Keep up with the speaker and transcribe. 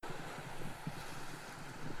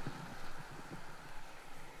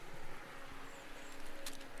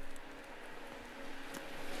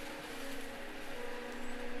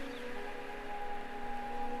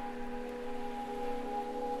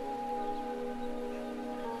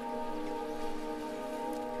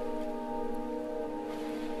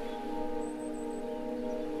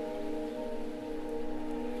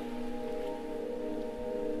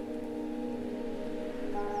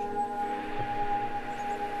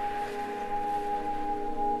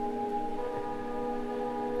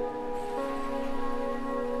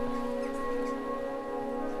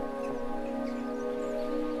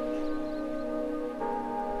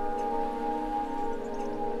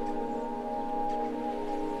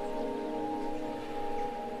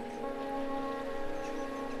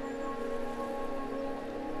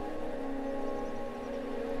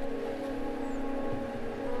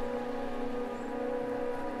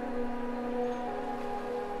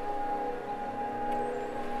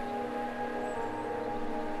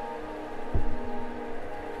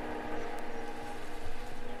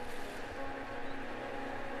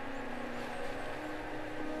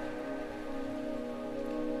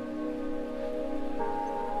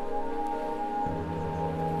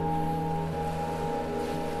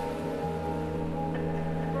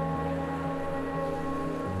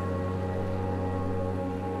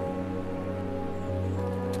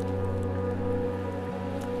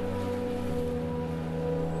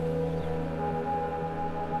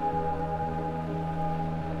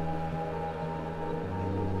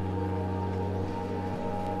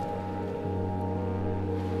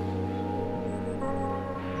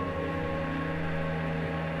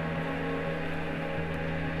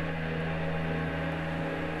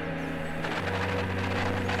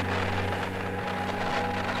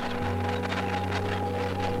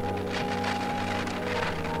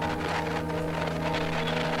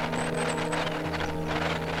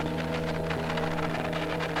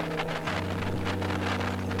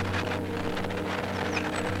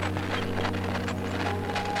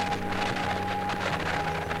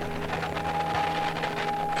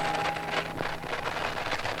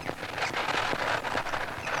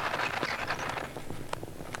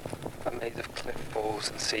turtles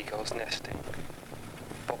and seagulls nesting.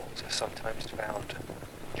 Bottles are sometimes found,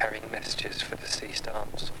 carrying messages for deceased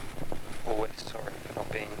aunts, always sorry for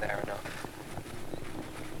not being there enough.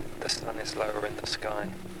 The sun is lower in the sky,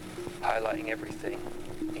 highlighting everything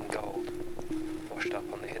in gold, washed up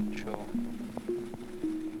on the hidden shore.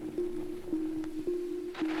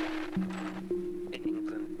 In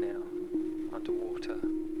England now, underwater,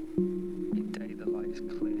 in day the light is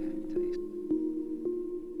clear.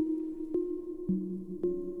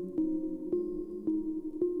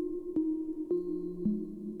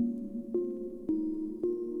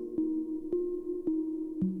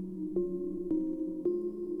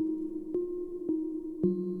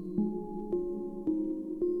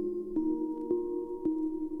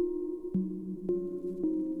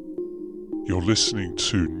 You're listening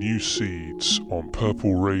to New Seeds on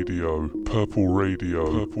Purple Radio, Purple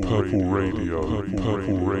Radio, Purple Radio,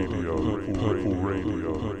 Purple Radio, Purple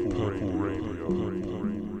Radio, Purple Radio.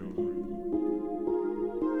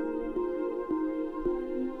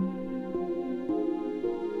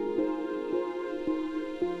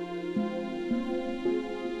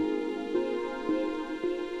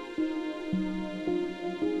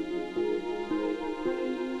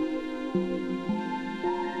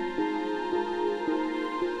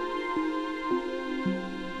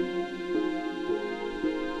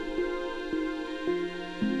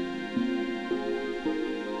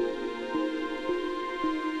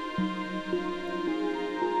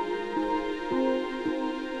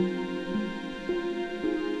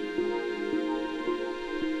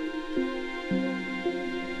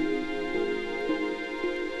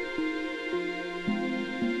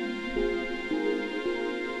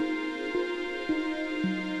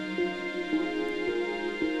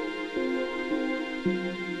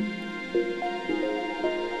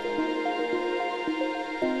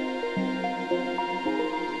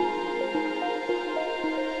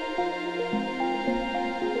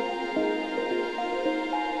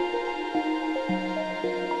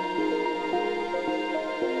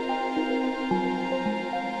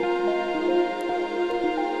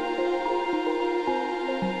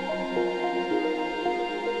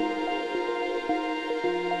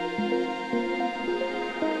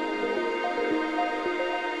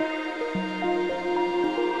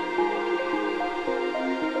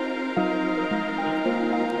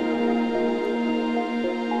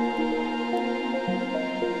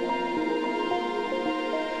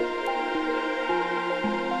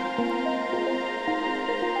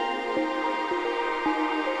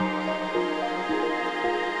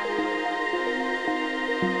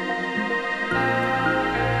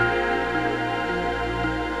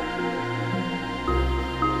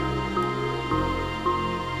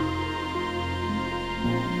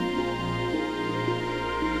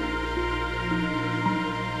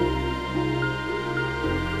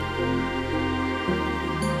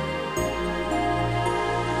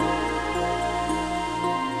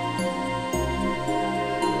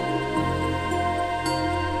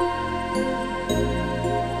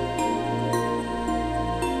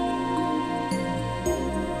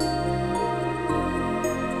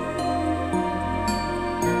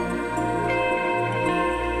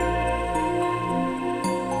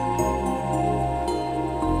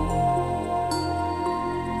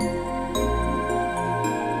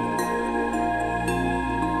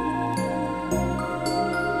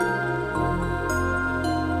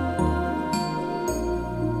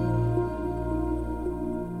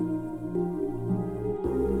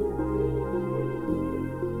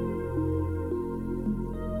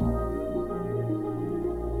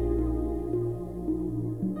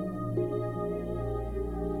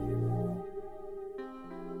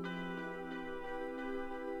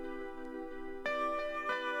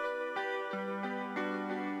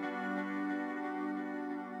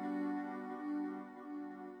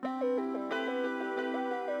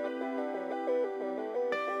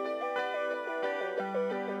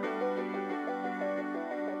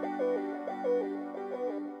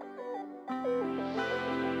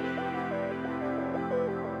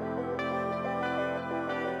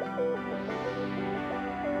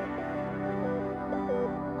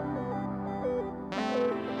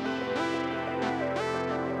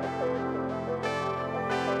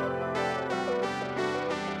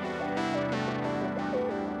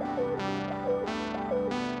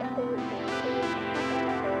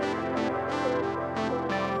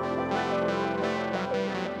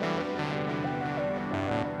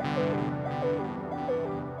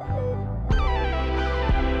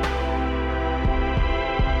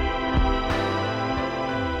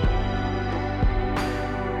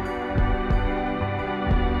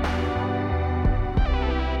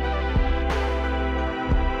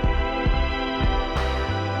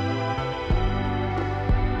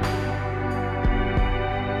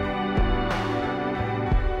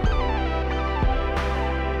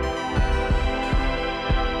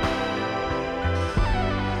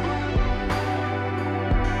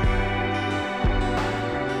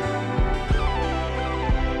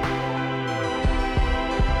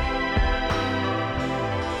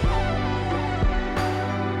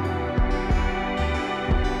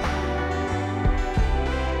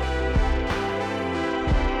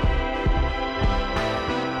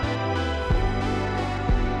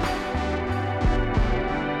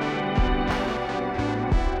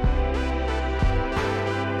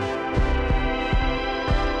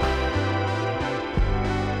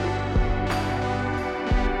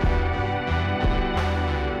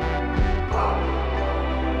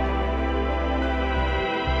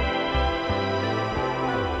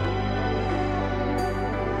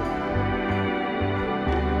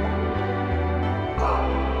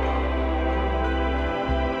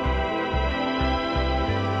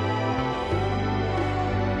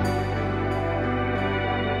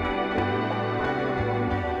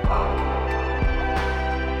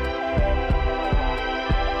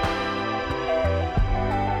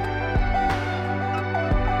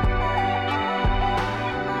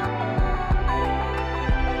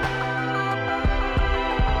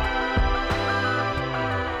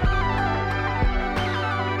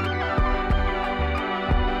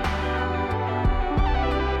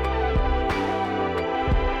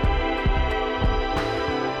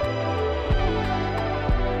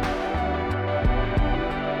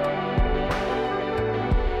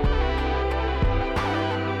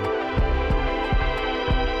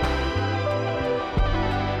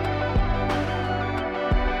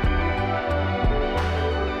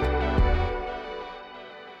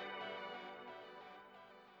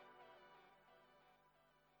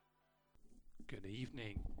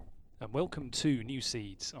 Welcome to New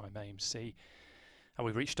Seeds. I'm AMC, and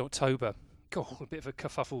we've reached October. God, a bit of a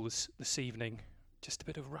kerfuffle this evening. Just a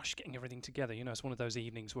bit of a rush getting everything together. You know, it's one of those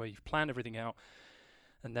evenings where you've planned everything out,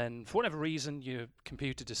 and then for whatever reason, your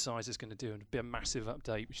computer decides it's going to do a massive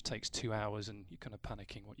update, which takes 2 hours, and you're kind of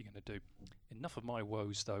panicking what you're going to do. Enough of my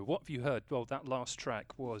woes, though. What have you heard? Well, that last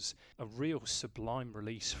track was a real sublime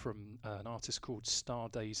release from an artist called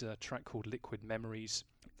Stardazer, a track called Liquid Memories.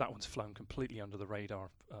 That one's flown completely under the radar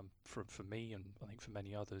for me, and I think for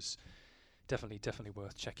many others. Definitely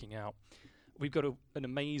worth checking out. We've got an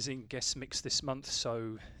amazing guest mix this month,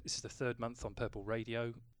 so this is the third month on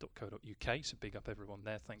purpleradio.co.uk, so big up everyone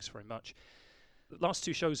there, thanks very much. The last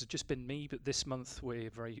two shows have just been me, but this month we're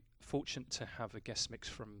very fortunate to have a guest mix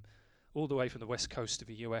from all the way from the west coast of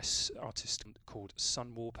the US, artist called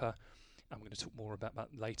Sunwarper. I'm going to talk more about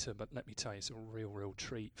that later, but let me tell you, it's a real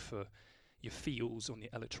treat for your feels on the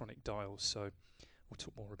electronic dials, so we'll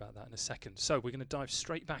talk more about that in a second. So we're going to dive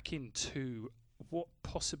straight back into what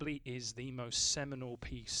possibly is the most seminal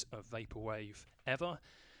piece of vaporwave ever.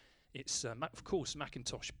 It's, of course,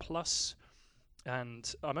 Macintosh Plus,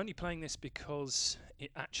 and I'm only playing this because it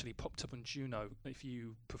actually popped up on Juno.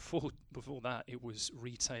 Before that, it was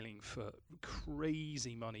retailing for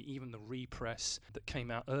crazy money. Even the repress that came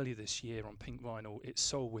out earlier this year on pink vinyl, it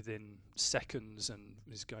sold within seconds and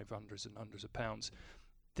is going for hundreds and hundreds of pounds.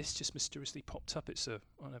 This just mysteriously popped up. I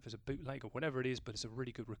don't know if it's a bootleg or whatever it is, but it's a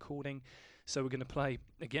really good recording. So we're going to play,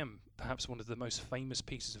 again, perhaps one of the most famous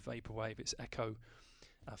pieces of vaporwave. It's Echo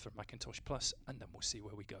from Macintosh Plus, and then we'll see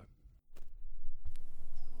where we go.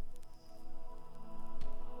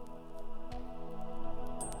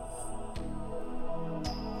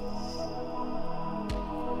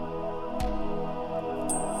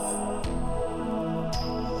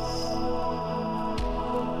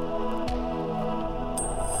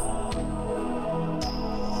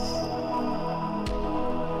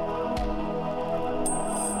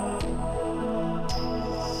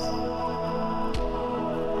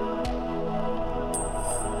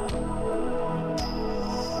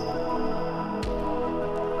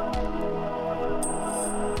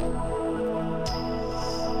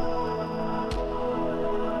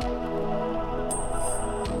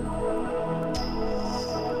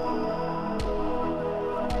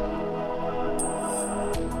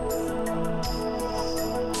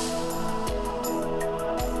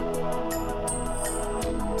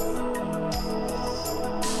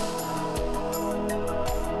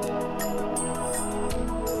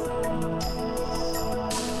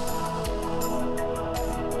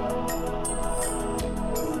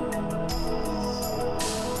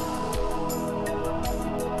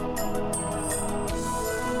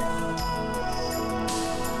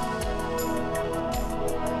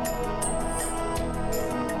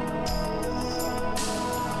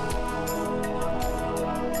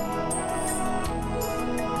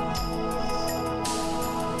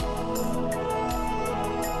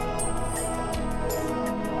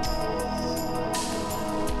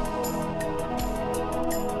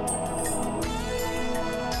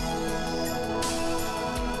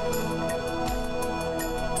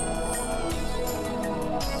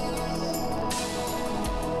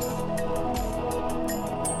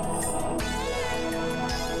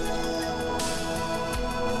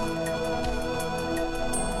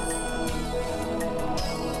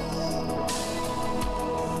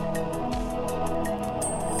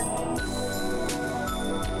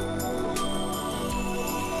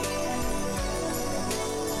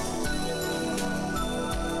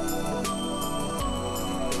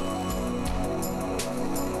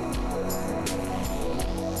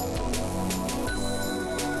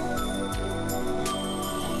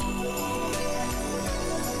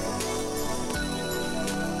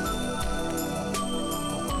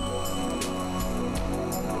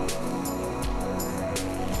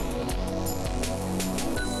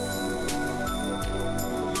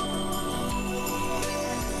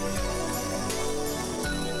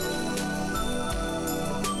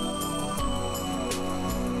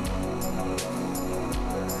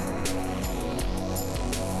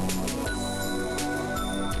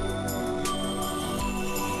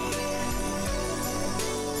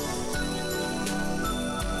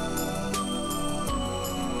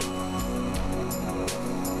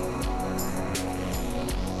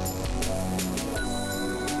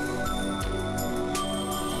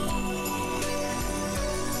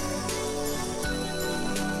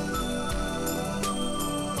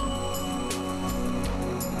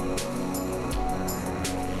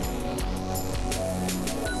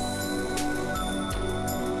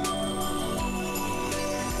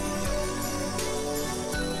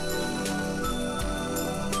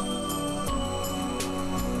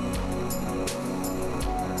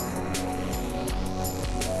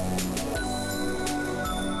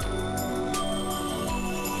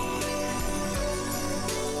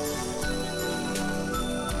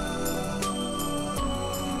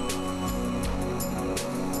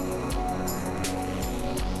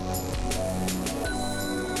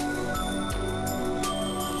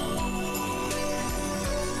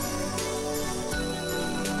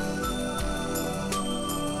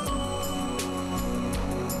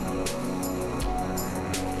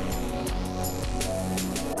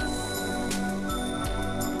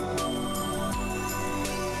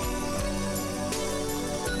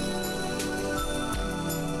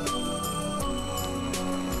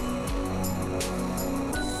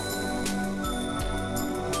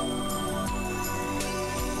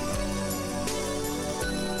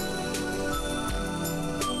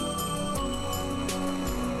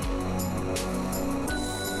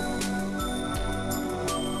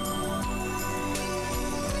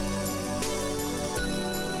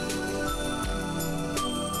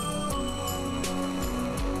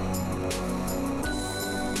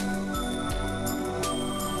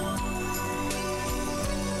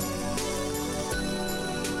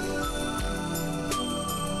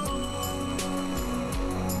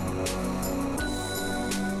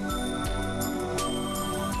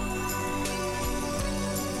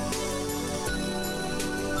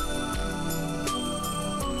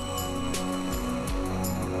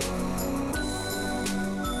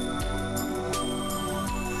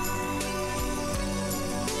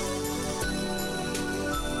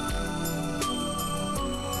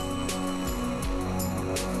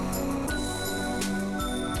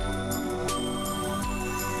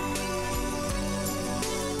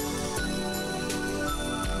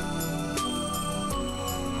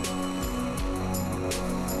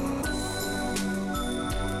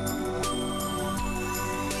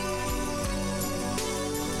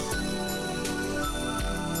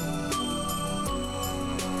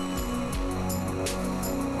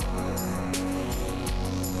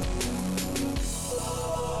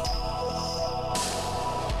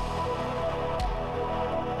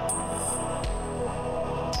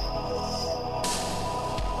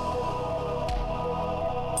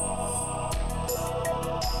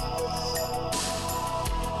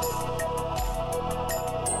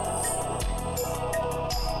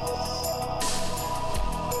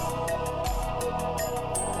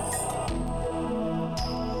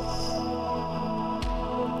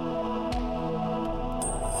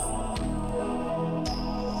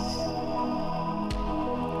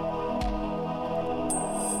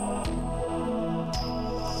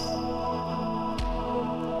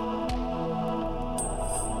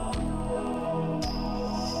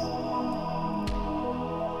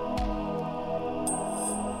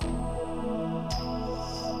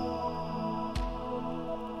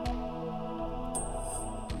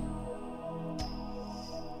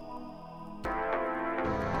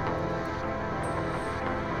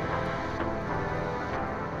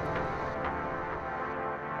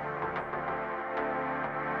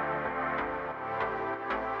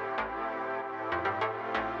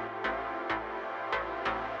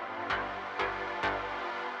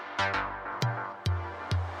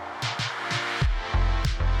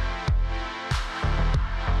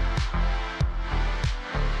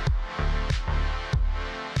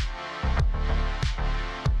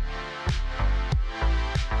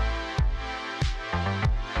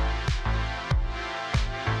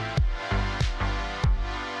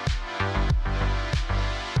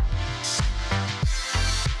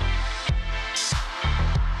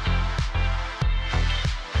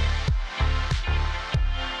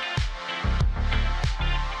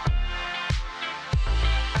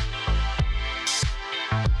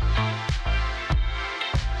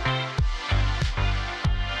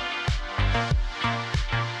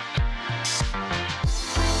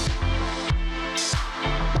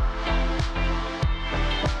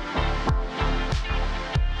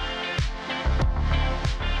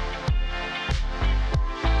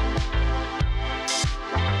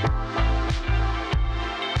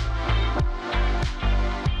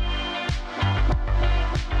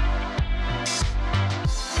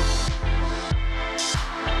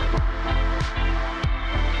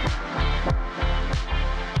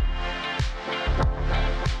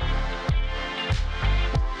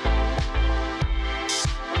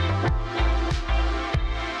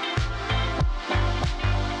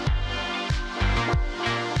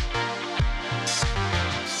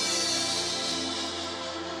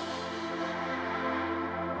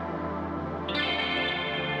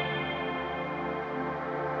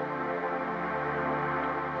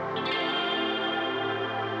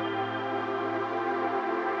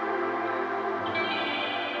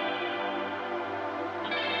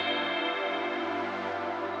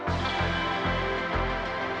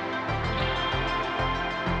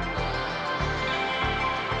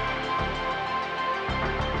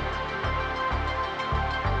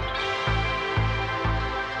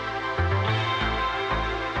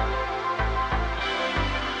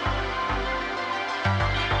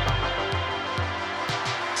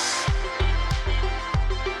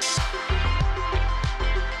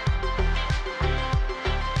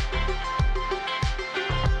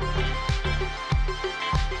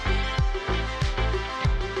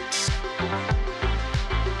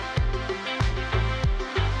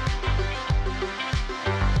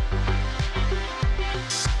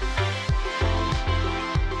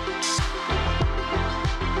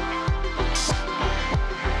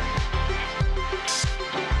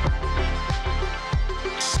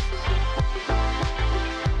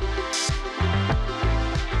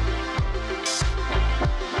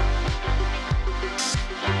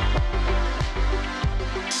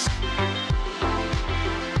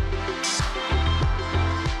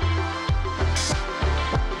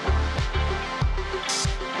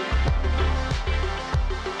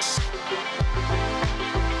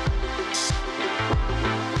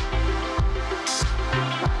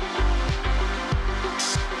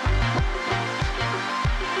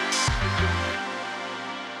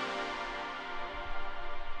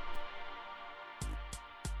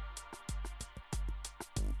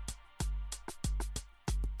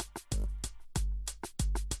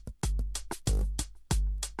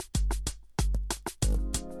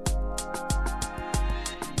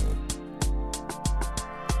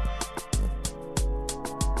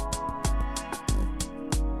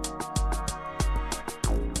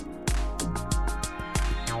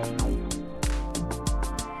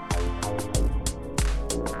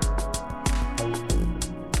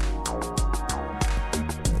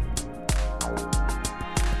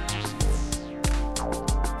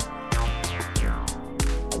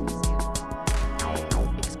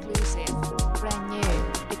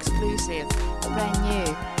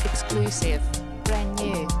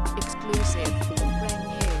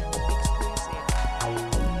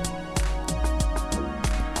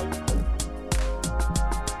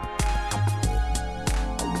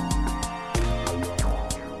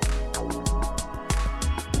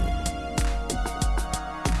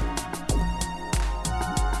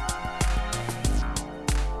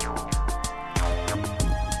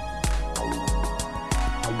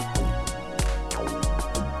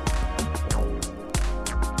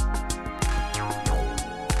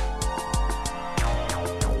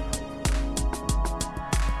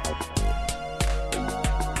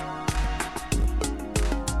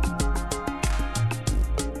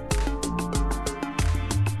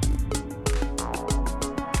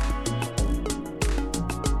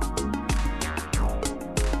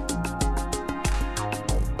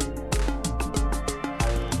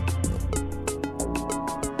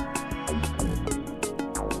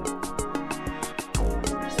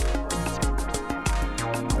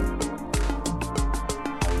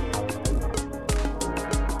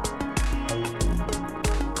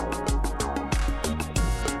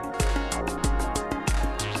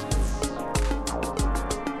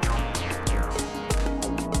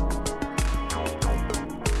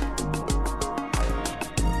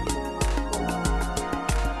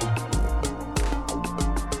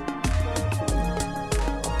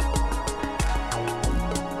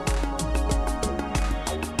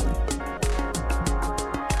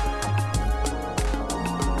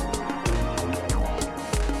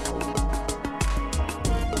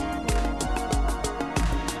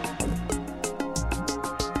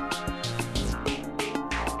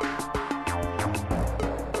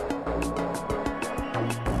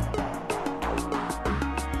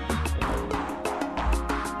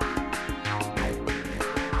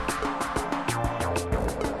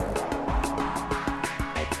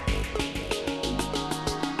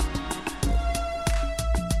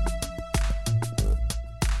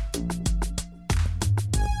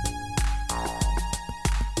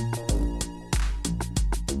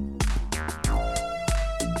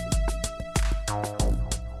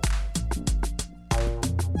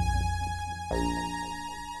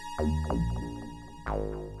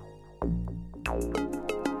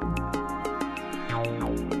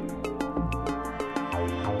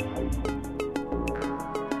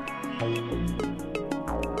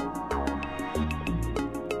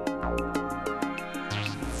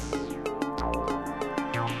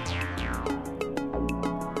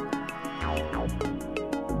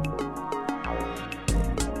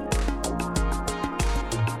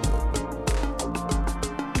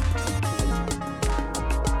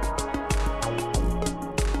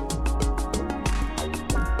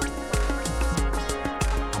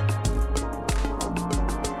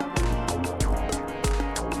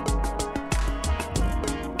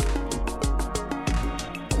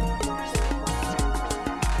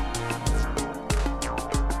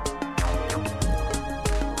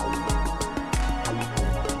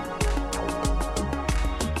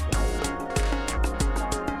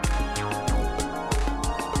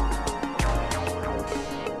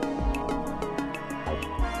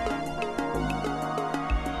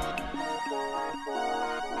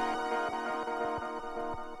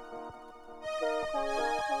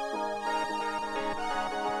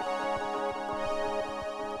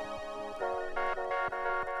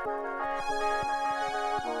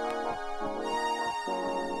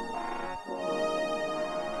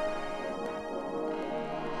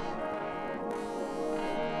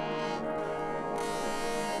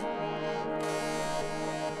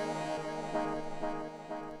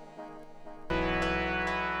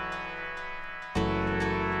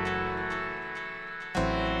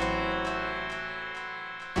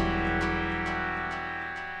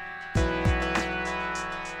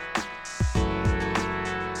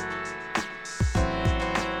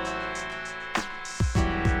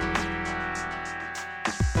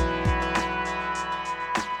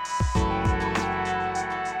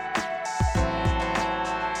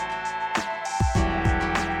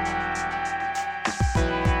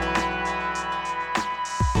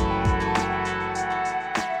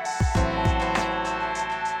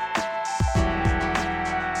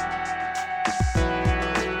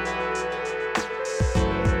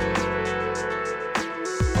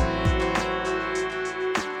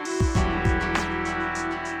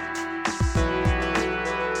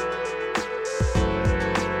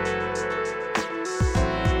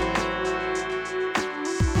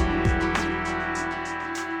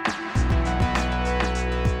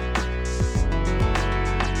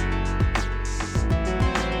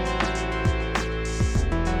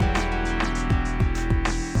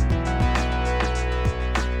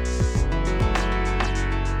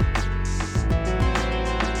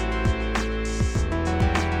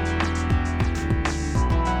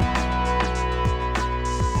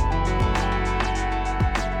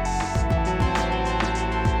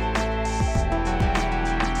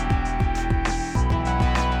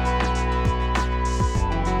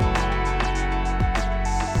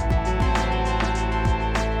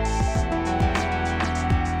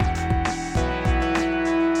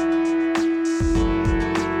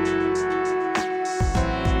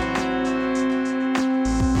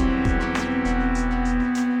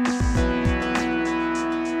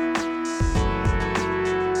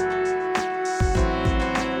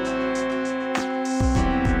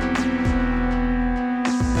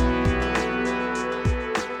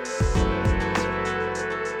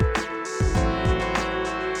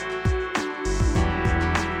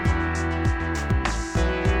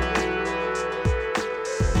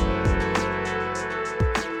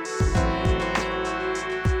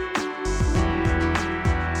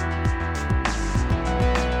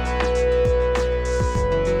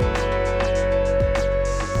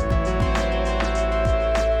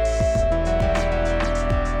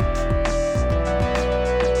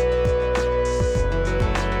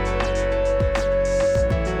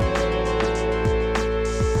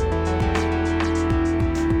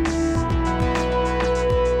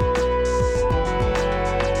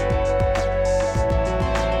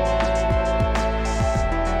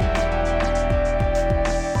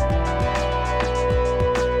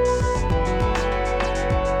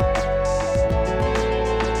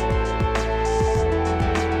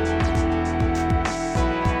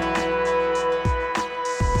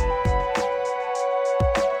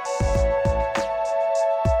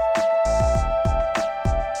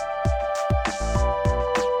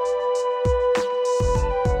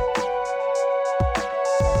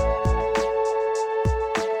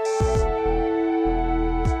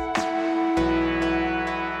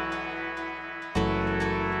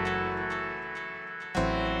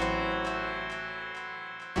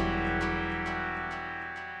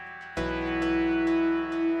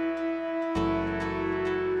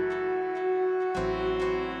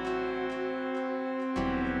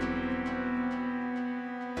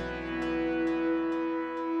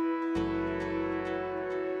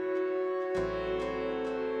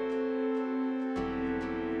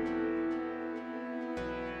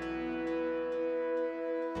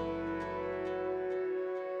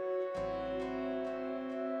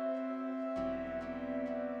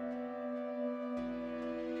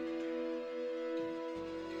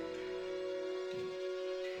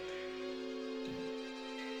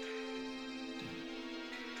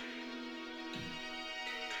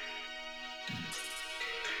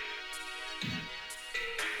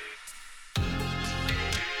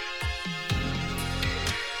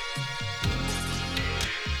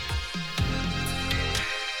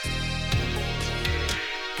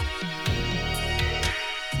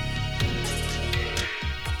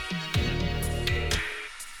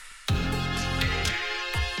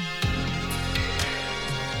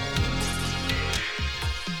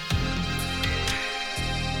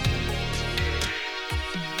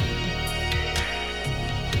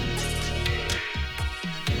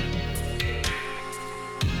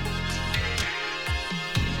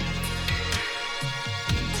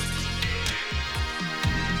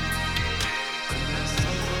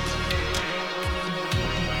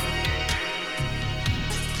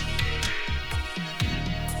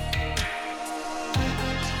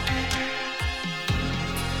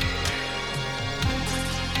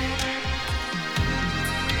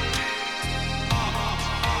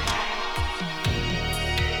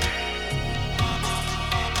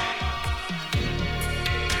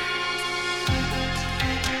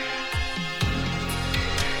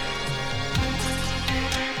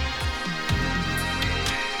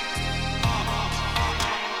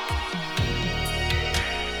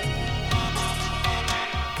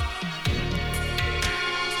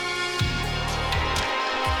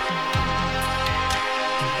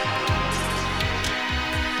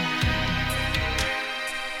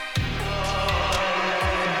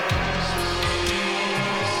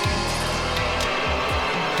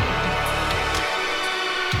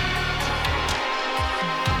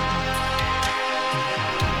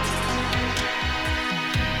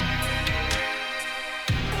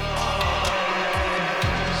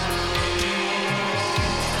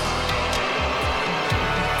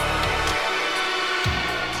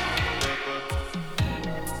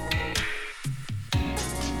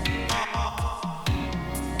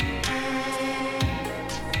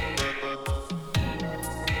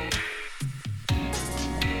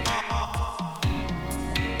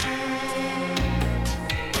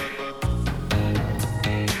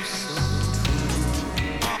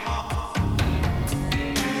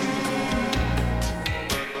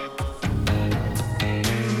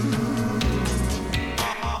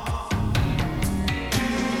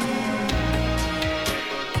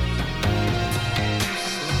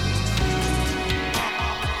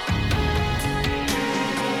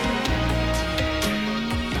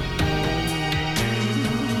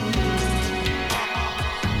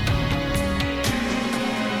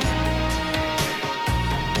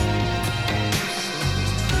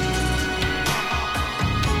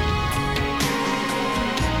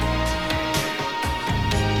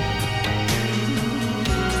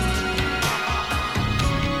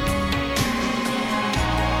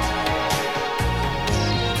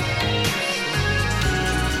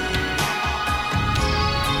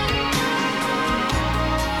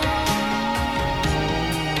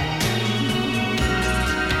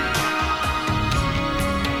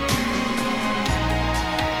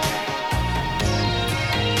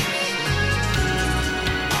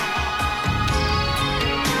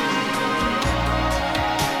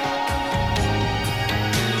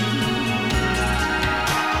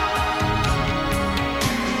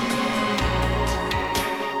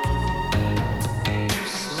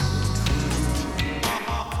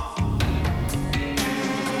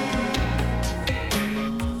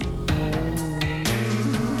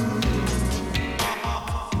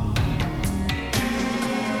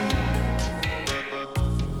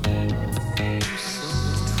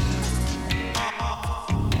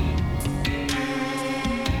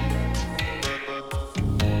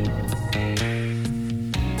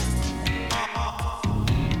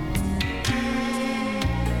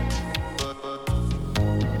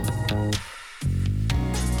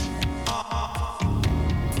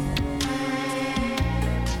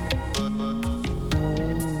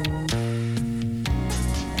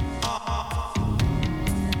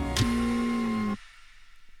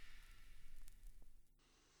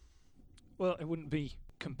 Well, it wouldn't be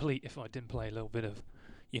complete if I didn't play a little bit of,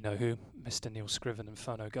 you know who, Mr. Neil Scriven and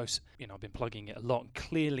Phono Ghost. You know, I've been plugging it a lot.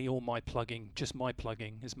 Clearly, all my plugging, just my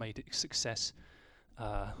plugging, has made it a success.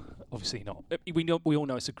 Obviously not. We all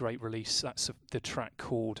know it's a great release. That's the track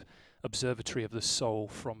called Observatory of the Soul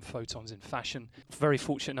from Photons in Fashion. Very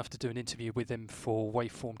fortunate enough to do an interview with him for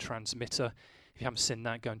Waveform Transmitter. If you haven't seen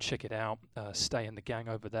that, go and check it out. Stay in the gang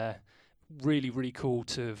over there. Really, really cool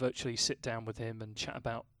to virtually sit down with him and chat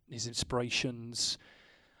about his inspirations,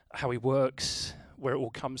 how he works, where it all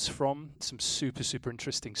comes from. Some super, super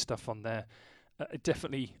interesting stuff on there.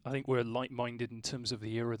 Definitely, I think we're like-minded in terms of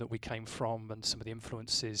the era that we came from and some of the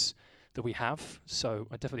influences that we have. So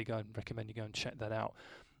I definitely go and recommend you go and check that out.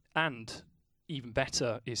 And even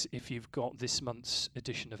better is if you've got this month's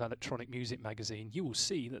edition of Electronic Music Magazine, you will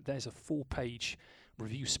see that there's a 4-page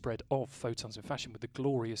review spread of Photons in Fashion with the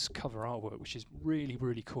glorious cover artwork, which is really,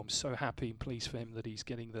 really cool. I'm so happy and pleased for him that he's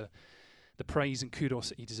getting the praise and kudos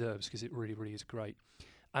that he deserves, because it really, really is great.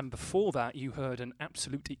 And before that, you heard an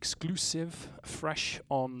absolute exclusive, fresh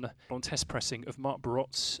on test pressing of Mark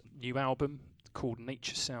Barot's new album called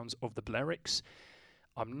Nature Sounds of the Balearics.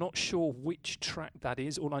 I'm not sure which track that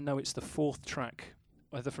is. All I know it's the 4th track,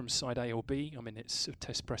 either from side A or B. I mean, it's a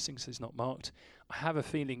test pressing, so it's not marked. I have a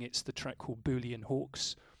feeling it's the track called Boolean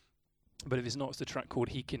Hawks, but if it's not, it's the track called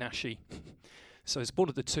Hikinashi. So it's one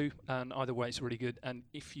of the two, and either way it's really good. And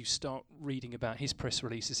if you start reading about his press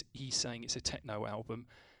releases, he's saying it's a techno album.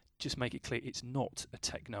 Just make it clear it's not a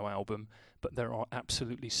techno album, but there are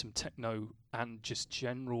absolutely some techno and just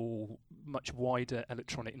general, much wider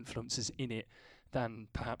electronic influences in it than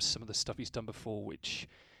perhaps some of the stuff he's done before, which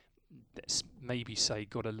let's maybe say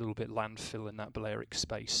got a little bit landfill in that Balearic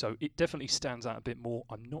space. So it definitely stands out a bit more.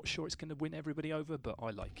 I'm not sure it's going to win everybody over, but I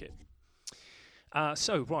like it.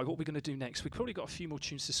 So, right, what we're going to do next, we've probably got a few more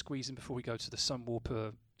tunes to squeeze in before we go to the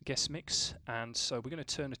Sunwarper guest mix, and so we're going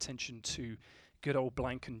to turn attention to good old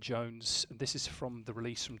Blank & Jones. This is from the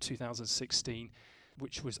release from 2016,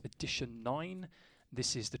 which was edition 9.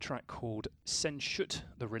 This is the track called Senshut,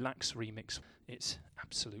 the Relax remix. It's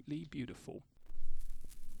absolutely beautiful.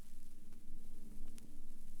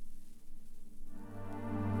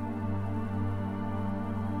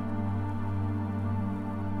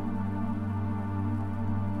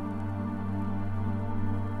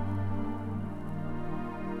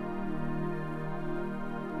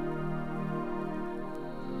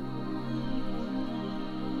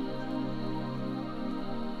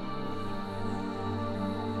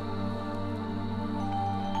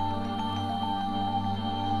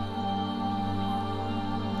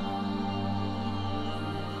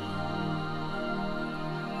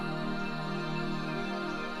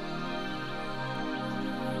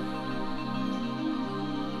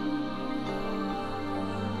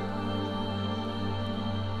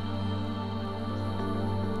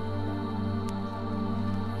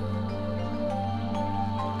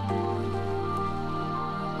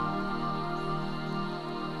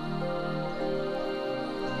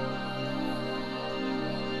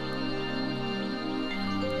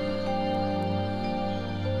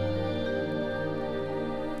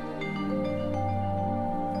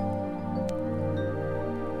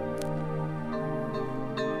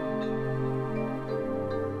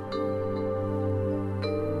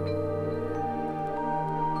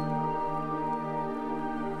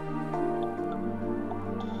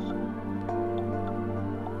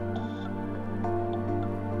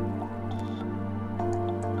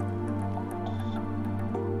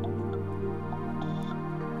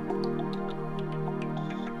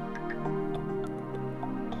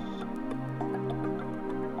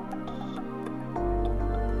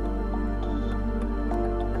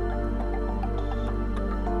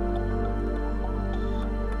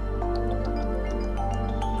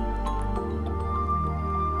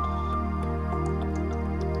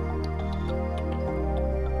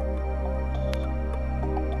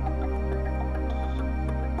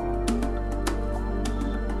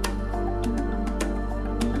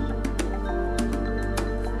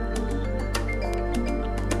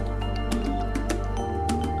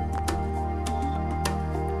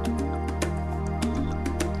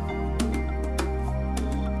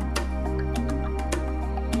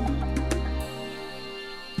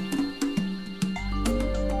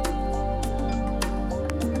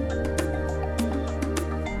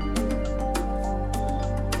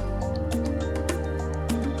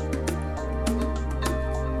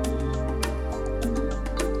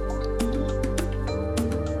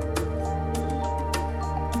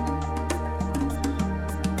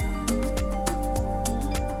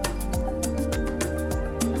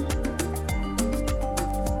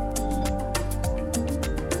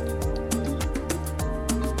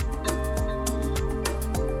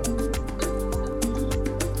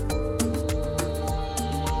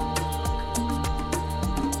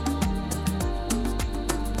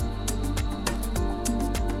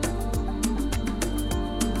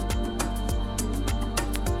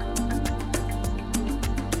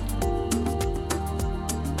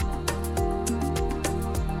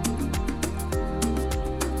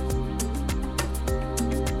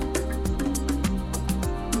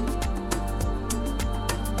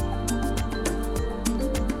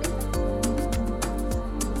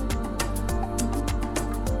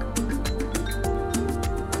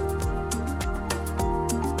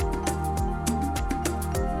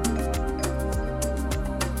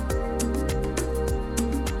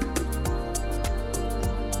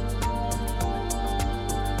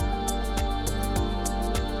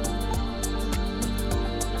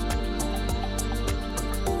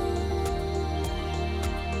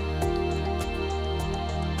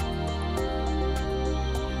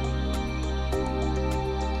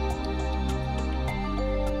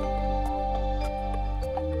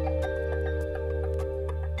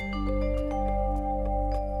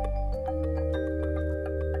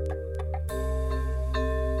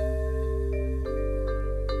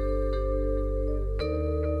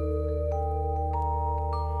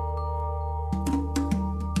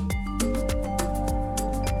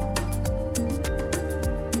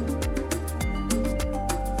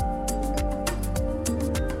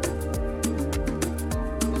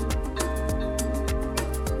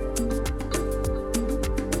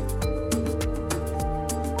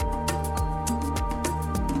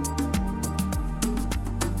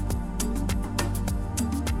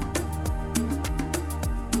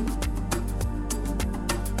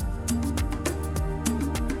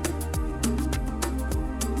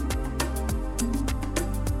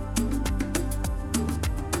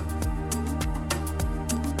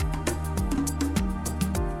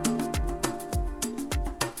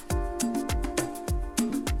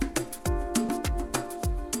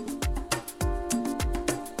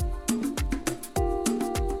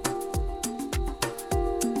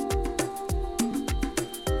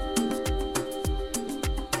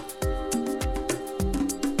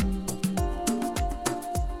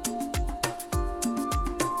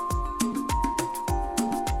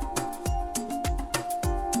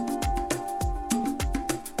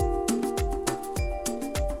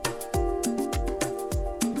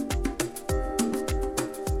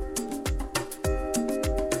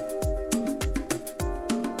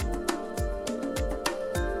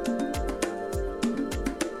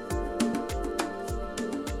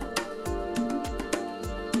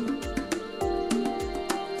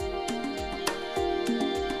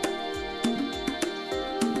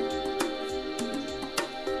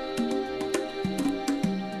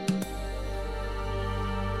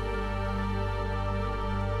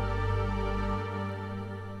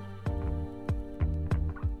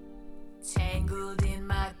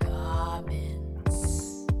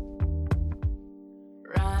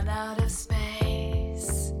 out of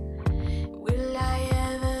space. Will I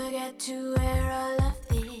ever get to where all of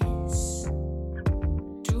this?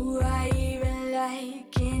 Do I even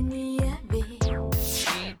like any of it?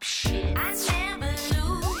 Cheap shit. I never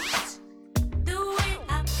lose the way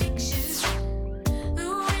I picture, the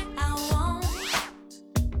way I want.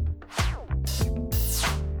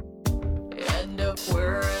 End up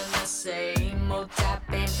wearing the same old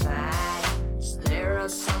tapping fights. There are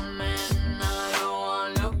some men I don't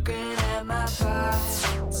want looking at my parts.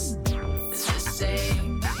 It's the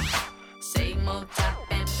same old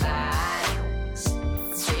tapping fights.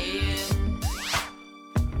 Day in,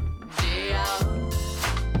 day out.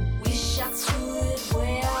 Wish I could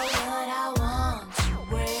wear what I want to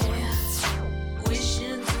wear.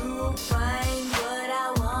 Wishing to find what I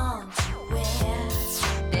want to wear.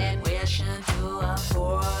 Then wishing to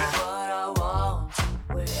afford what I want to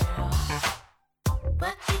wear.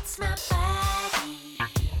 But it's my body.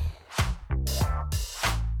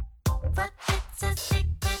 But it's a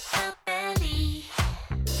secret of belly.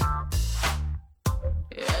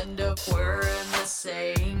 End up wearing the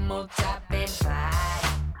same old tapping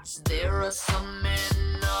fights. There are some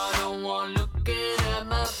men I don't want looking at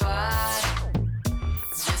my body.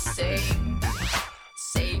 It's the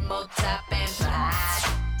same old tapping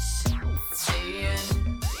fights. Day in,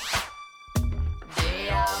 day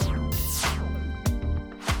out.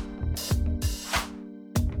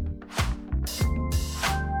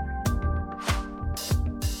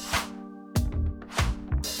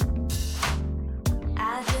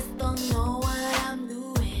 I just don't know what I'm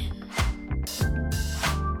doing.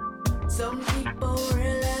 Some people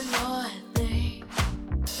really know a thing.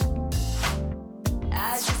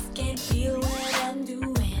 I just can't feel what I'm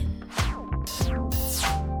doing.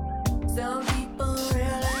 Some people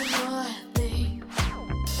really know a thing.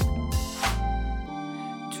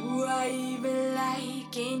 Do I even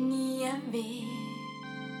like any of it?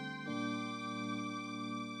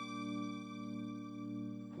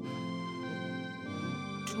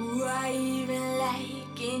 Do I even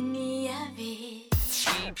like any of it?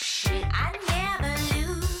 Cheap shit. I never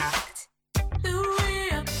looked the way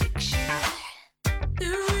I pictured,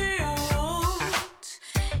 the way I want.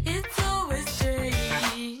 It's always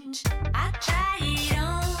strange. I try it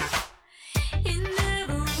on, it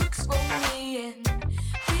never works for me. And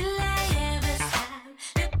will I ever stop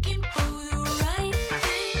looking for the right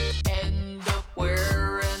thing? End up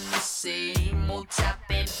wearing the same old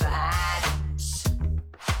tapping vibes.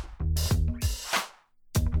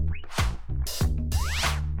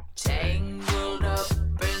 Tangled up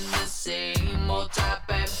in the same old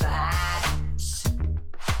tapping vibes.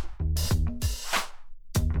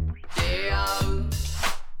 Day out.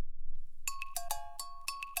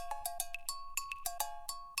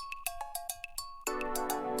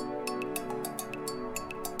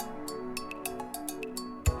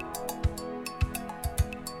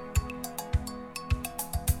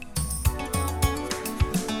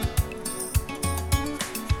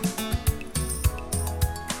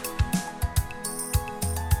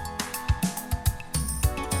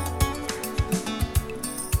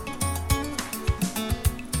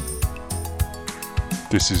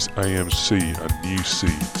 This is AMC and New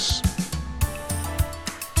Seeds.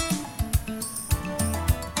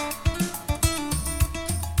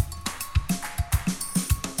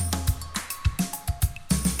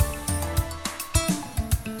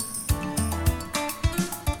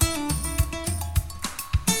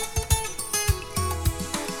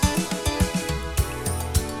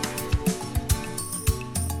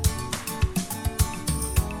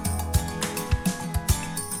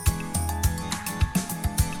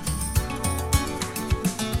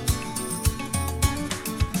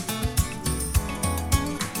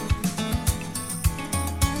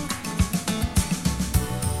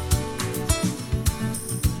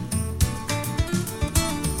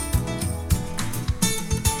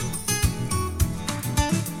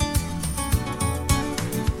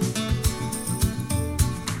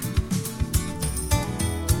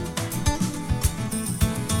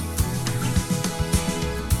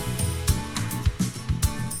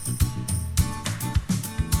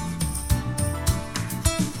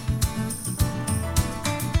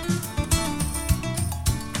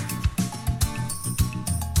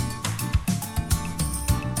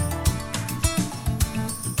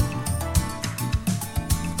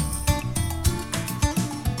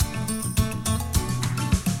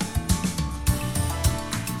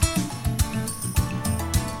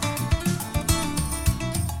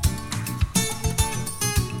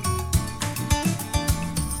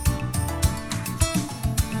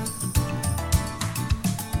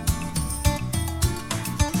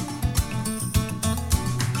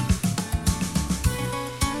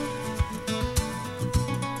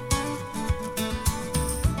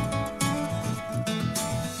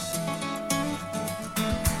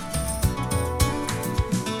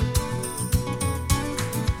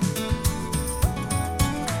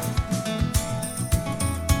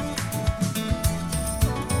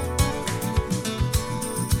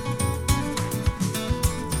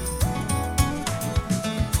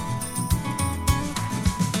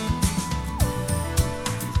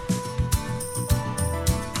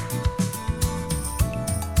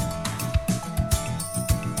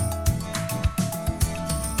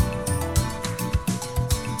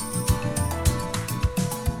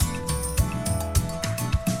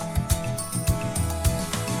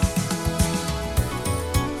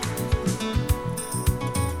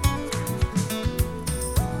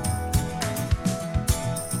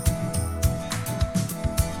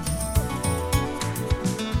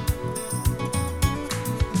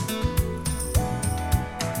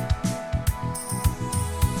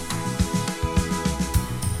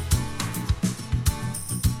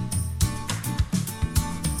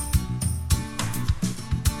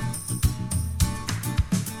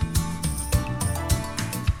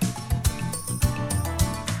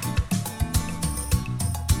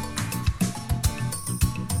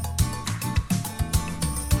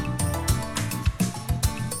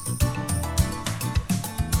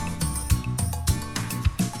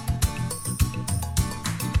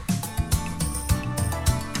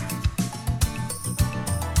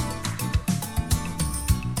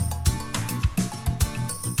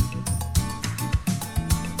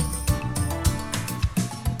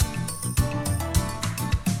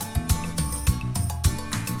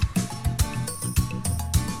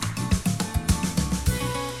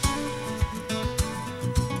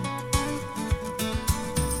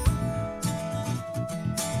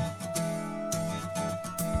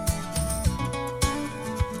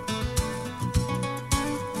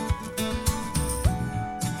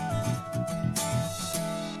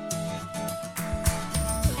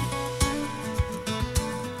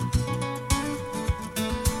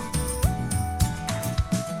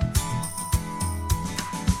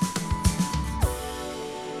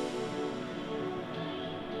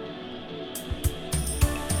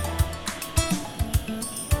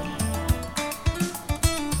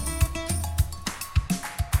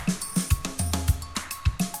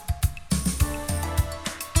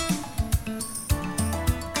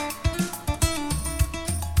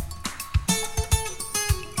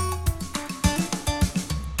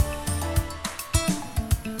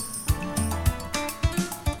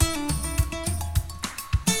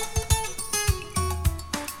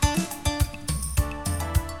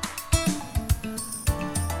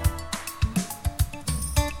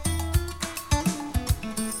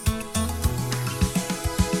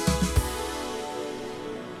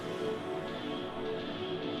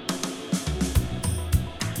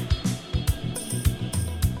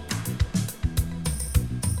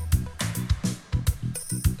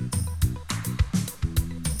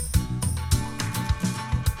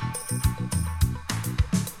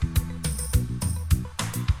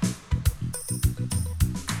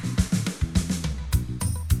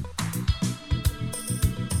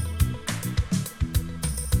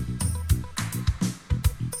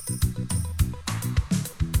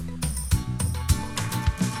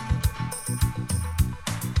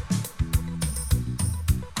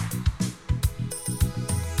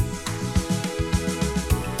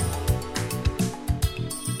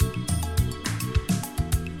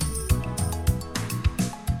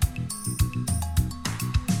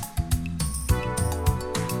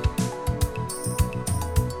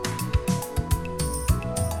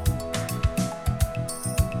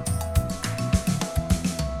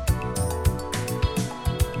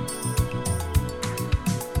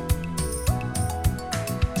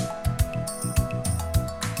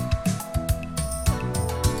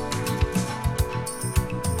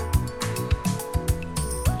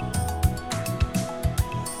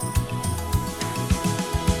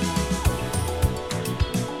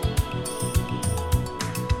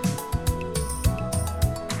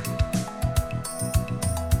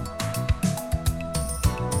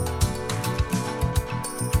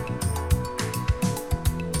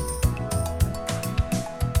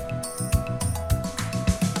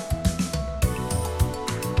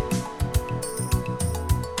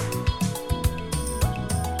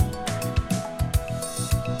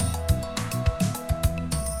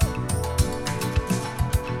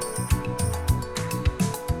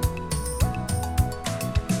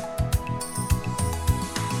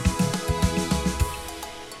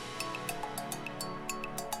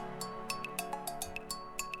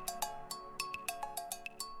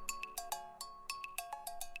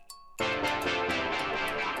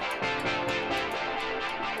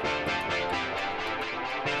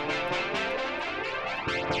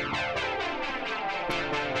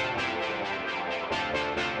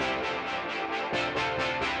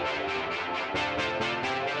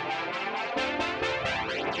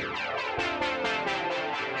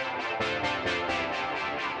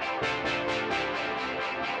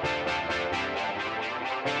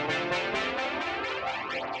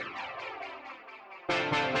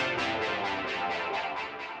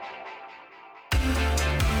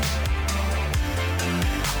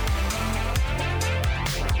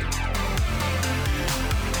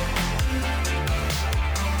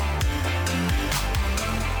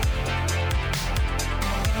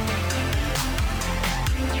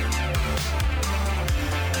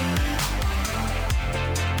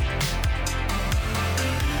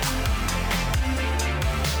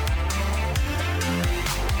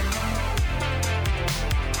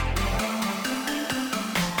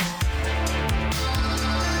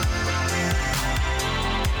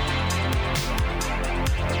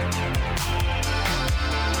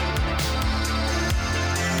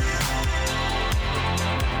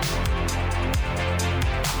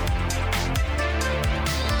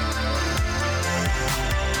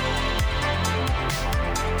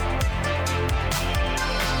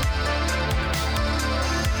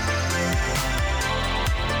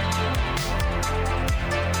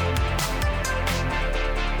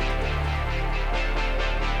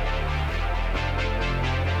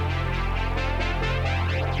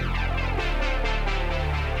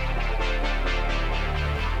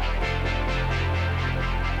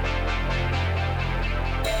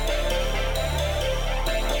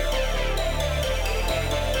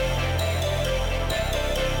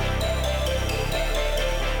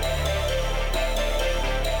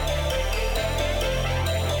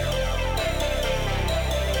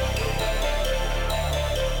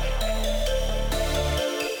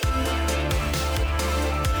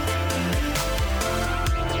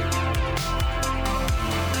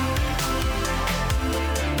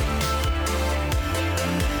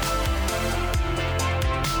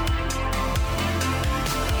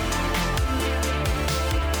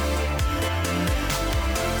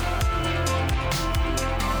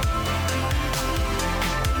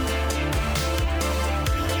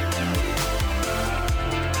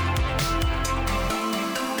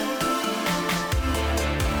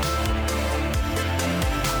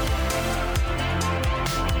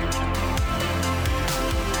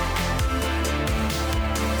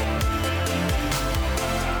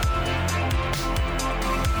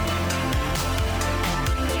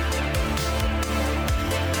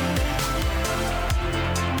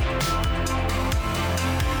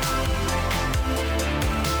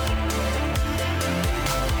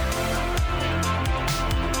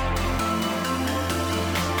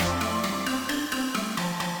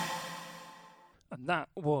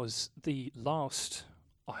 was the last,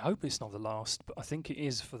 I hope it's not the last, but I think it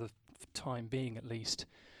is for the time being at least,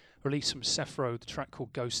 release from Cephro, the track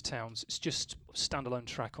called Ghost Towns. It's just a standalone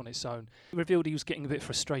track on its own. He revealed he was getting a bit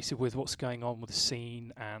frustrated with what's going on with the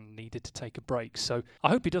scene and needed to take a break. So I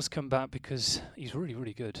hope he does come back because he's really,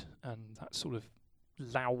 really good. And that sort of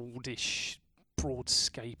loudish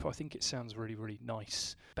broadscape, I think it sounds really, really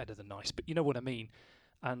nice. Better than nice, but you know what I mean.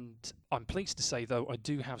 And I'm pleased to say, though, I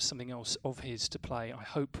do have something else of his to play. I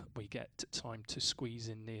hope we get time to squeeze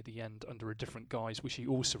in near the end under a different guise, which he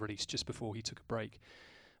also released just before he took a break,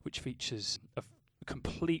 which features a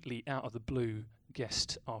completely out of the blue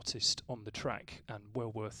guest artist on the track, and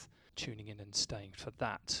well worth tuning in and staying for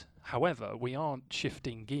that. However, we aren't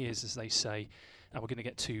shifting gears, as they say, and we're going to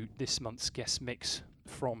get to this month's guest mix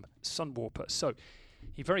from Sunwarper. So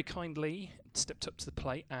he very kindly stepped up to the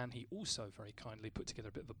plate, and he also very kindly put together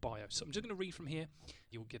a bit of a bio. So I'm just going to read from here.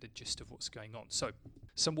 You'll get a gist of what's going on. So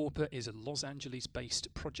Sunwarper is a Los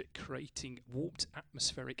Angeles-based project creating warped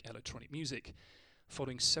atmospheric electronic music.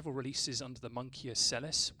 Following several releases under the Monkia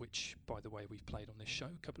Celes, which, by the way, we've played on this show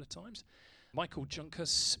a couple of times, Michael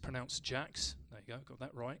Junkus, pronounced Jax, there you go, got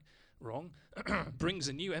that right, wrong, brings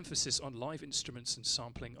a new emphasis on live instruments and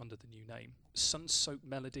sampling under the new name. Sun-soaked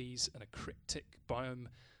melodies and a cryptic biome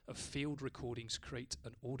of field recordings create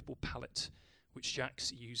an audible palette, which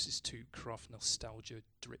Jax uses to craft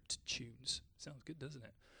nostalgia-dripped tunes. Sounds good, doesn't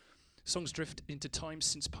it? Songs drift into times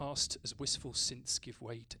since past as wistful synths give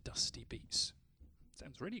way to dusty beats.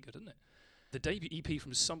 Sounds really good, doesn't it? The debut EP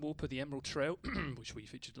from Sunwarper, The Emerald Trail, which we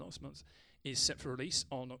featured last month, is set for release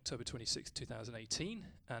on October 26, 2018,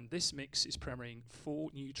 and this mix is premiering 4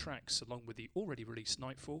 new tracks along with the already released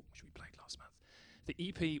Nightfall, which we played last month. The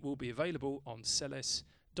EP will be available on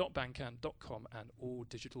celes.bandcamp.com and all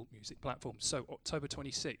digital music platforms. So October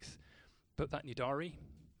 26th, put that in your diary.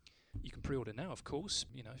 You can pre-order now, of course.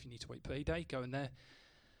 You know, if you need to wait payday, go in there.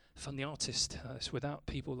 Fund the artist. It's without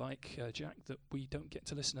people like Jack that we don't get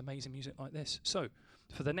to listen to amazing music like this. So,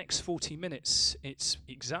 for the next 40 minutes, it's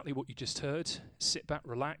exactly what you just heard. Sit back,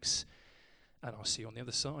 relax, and I'll see you on the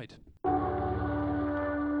other side.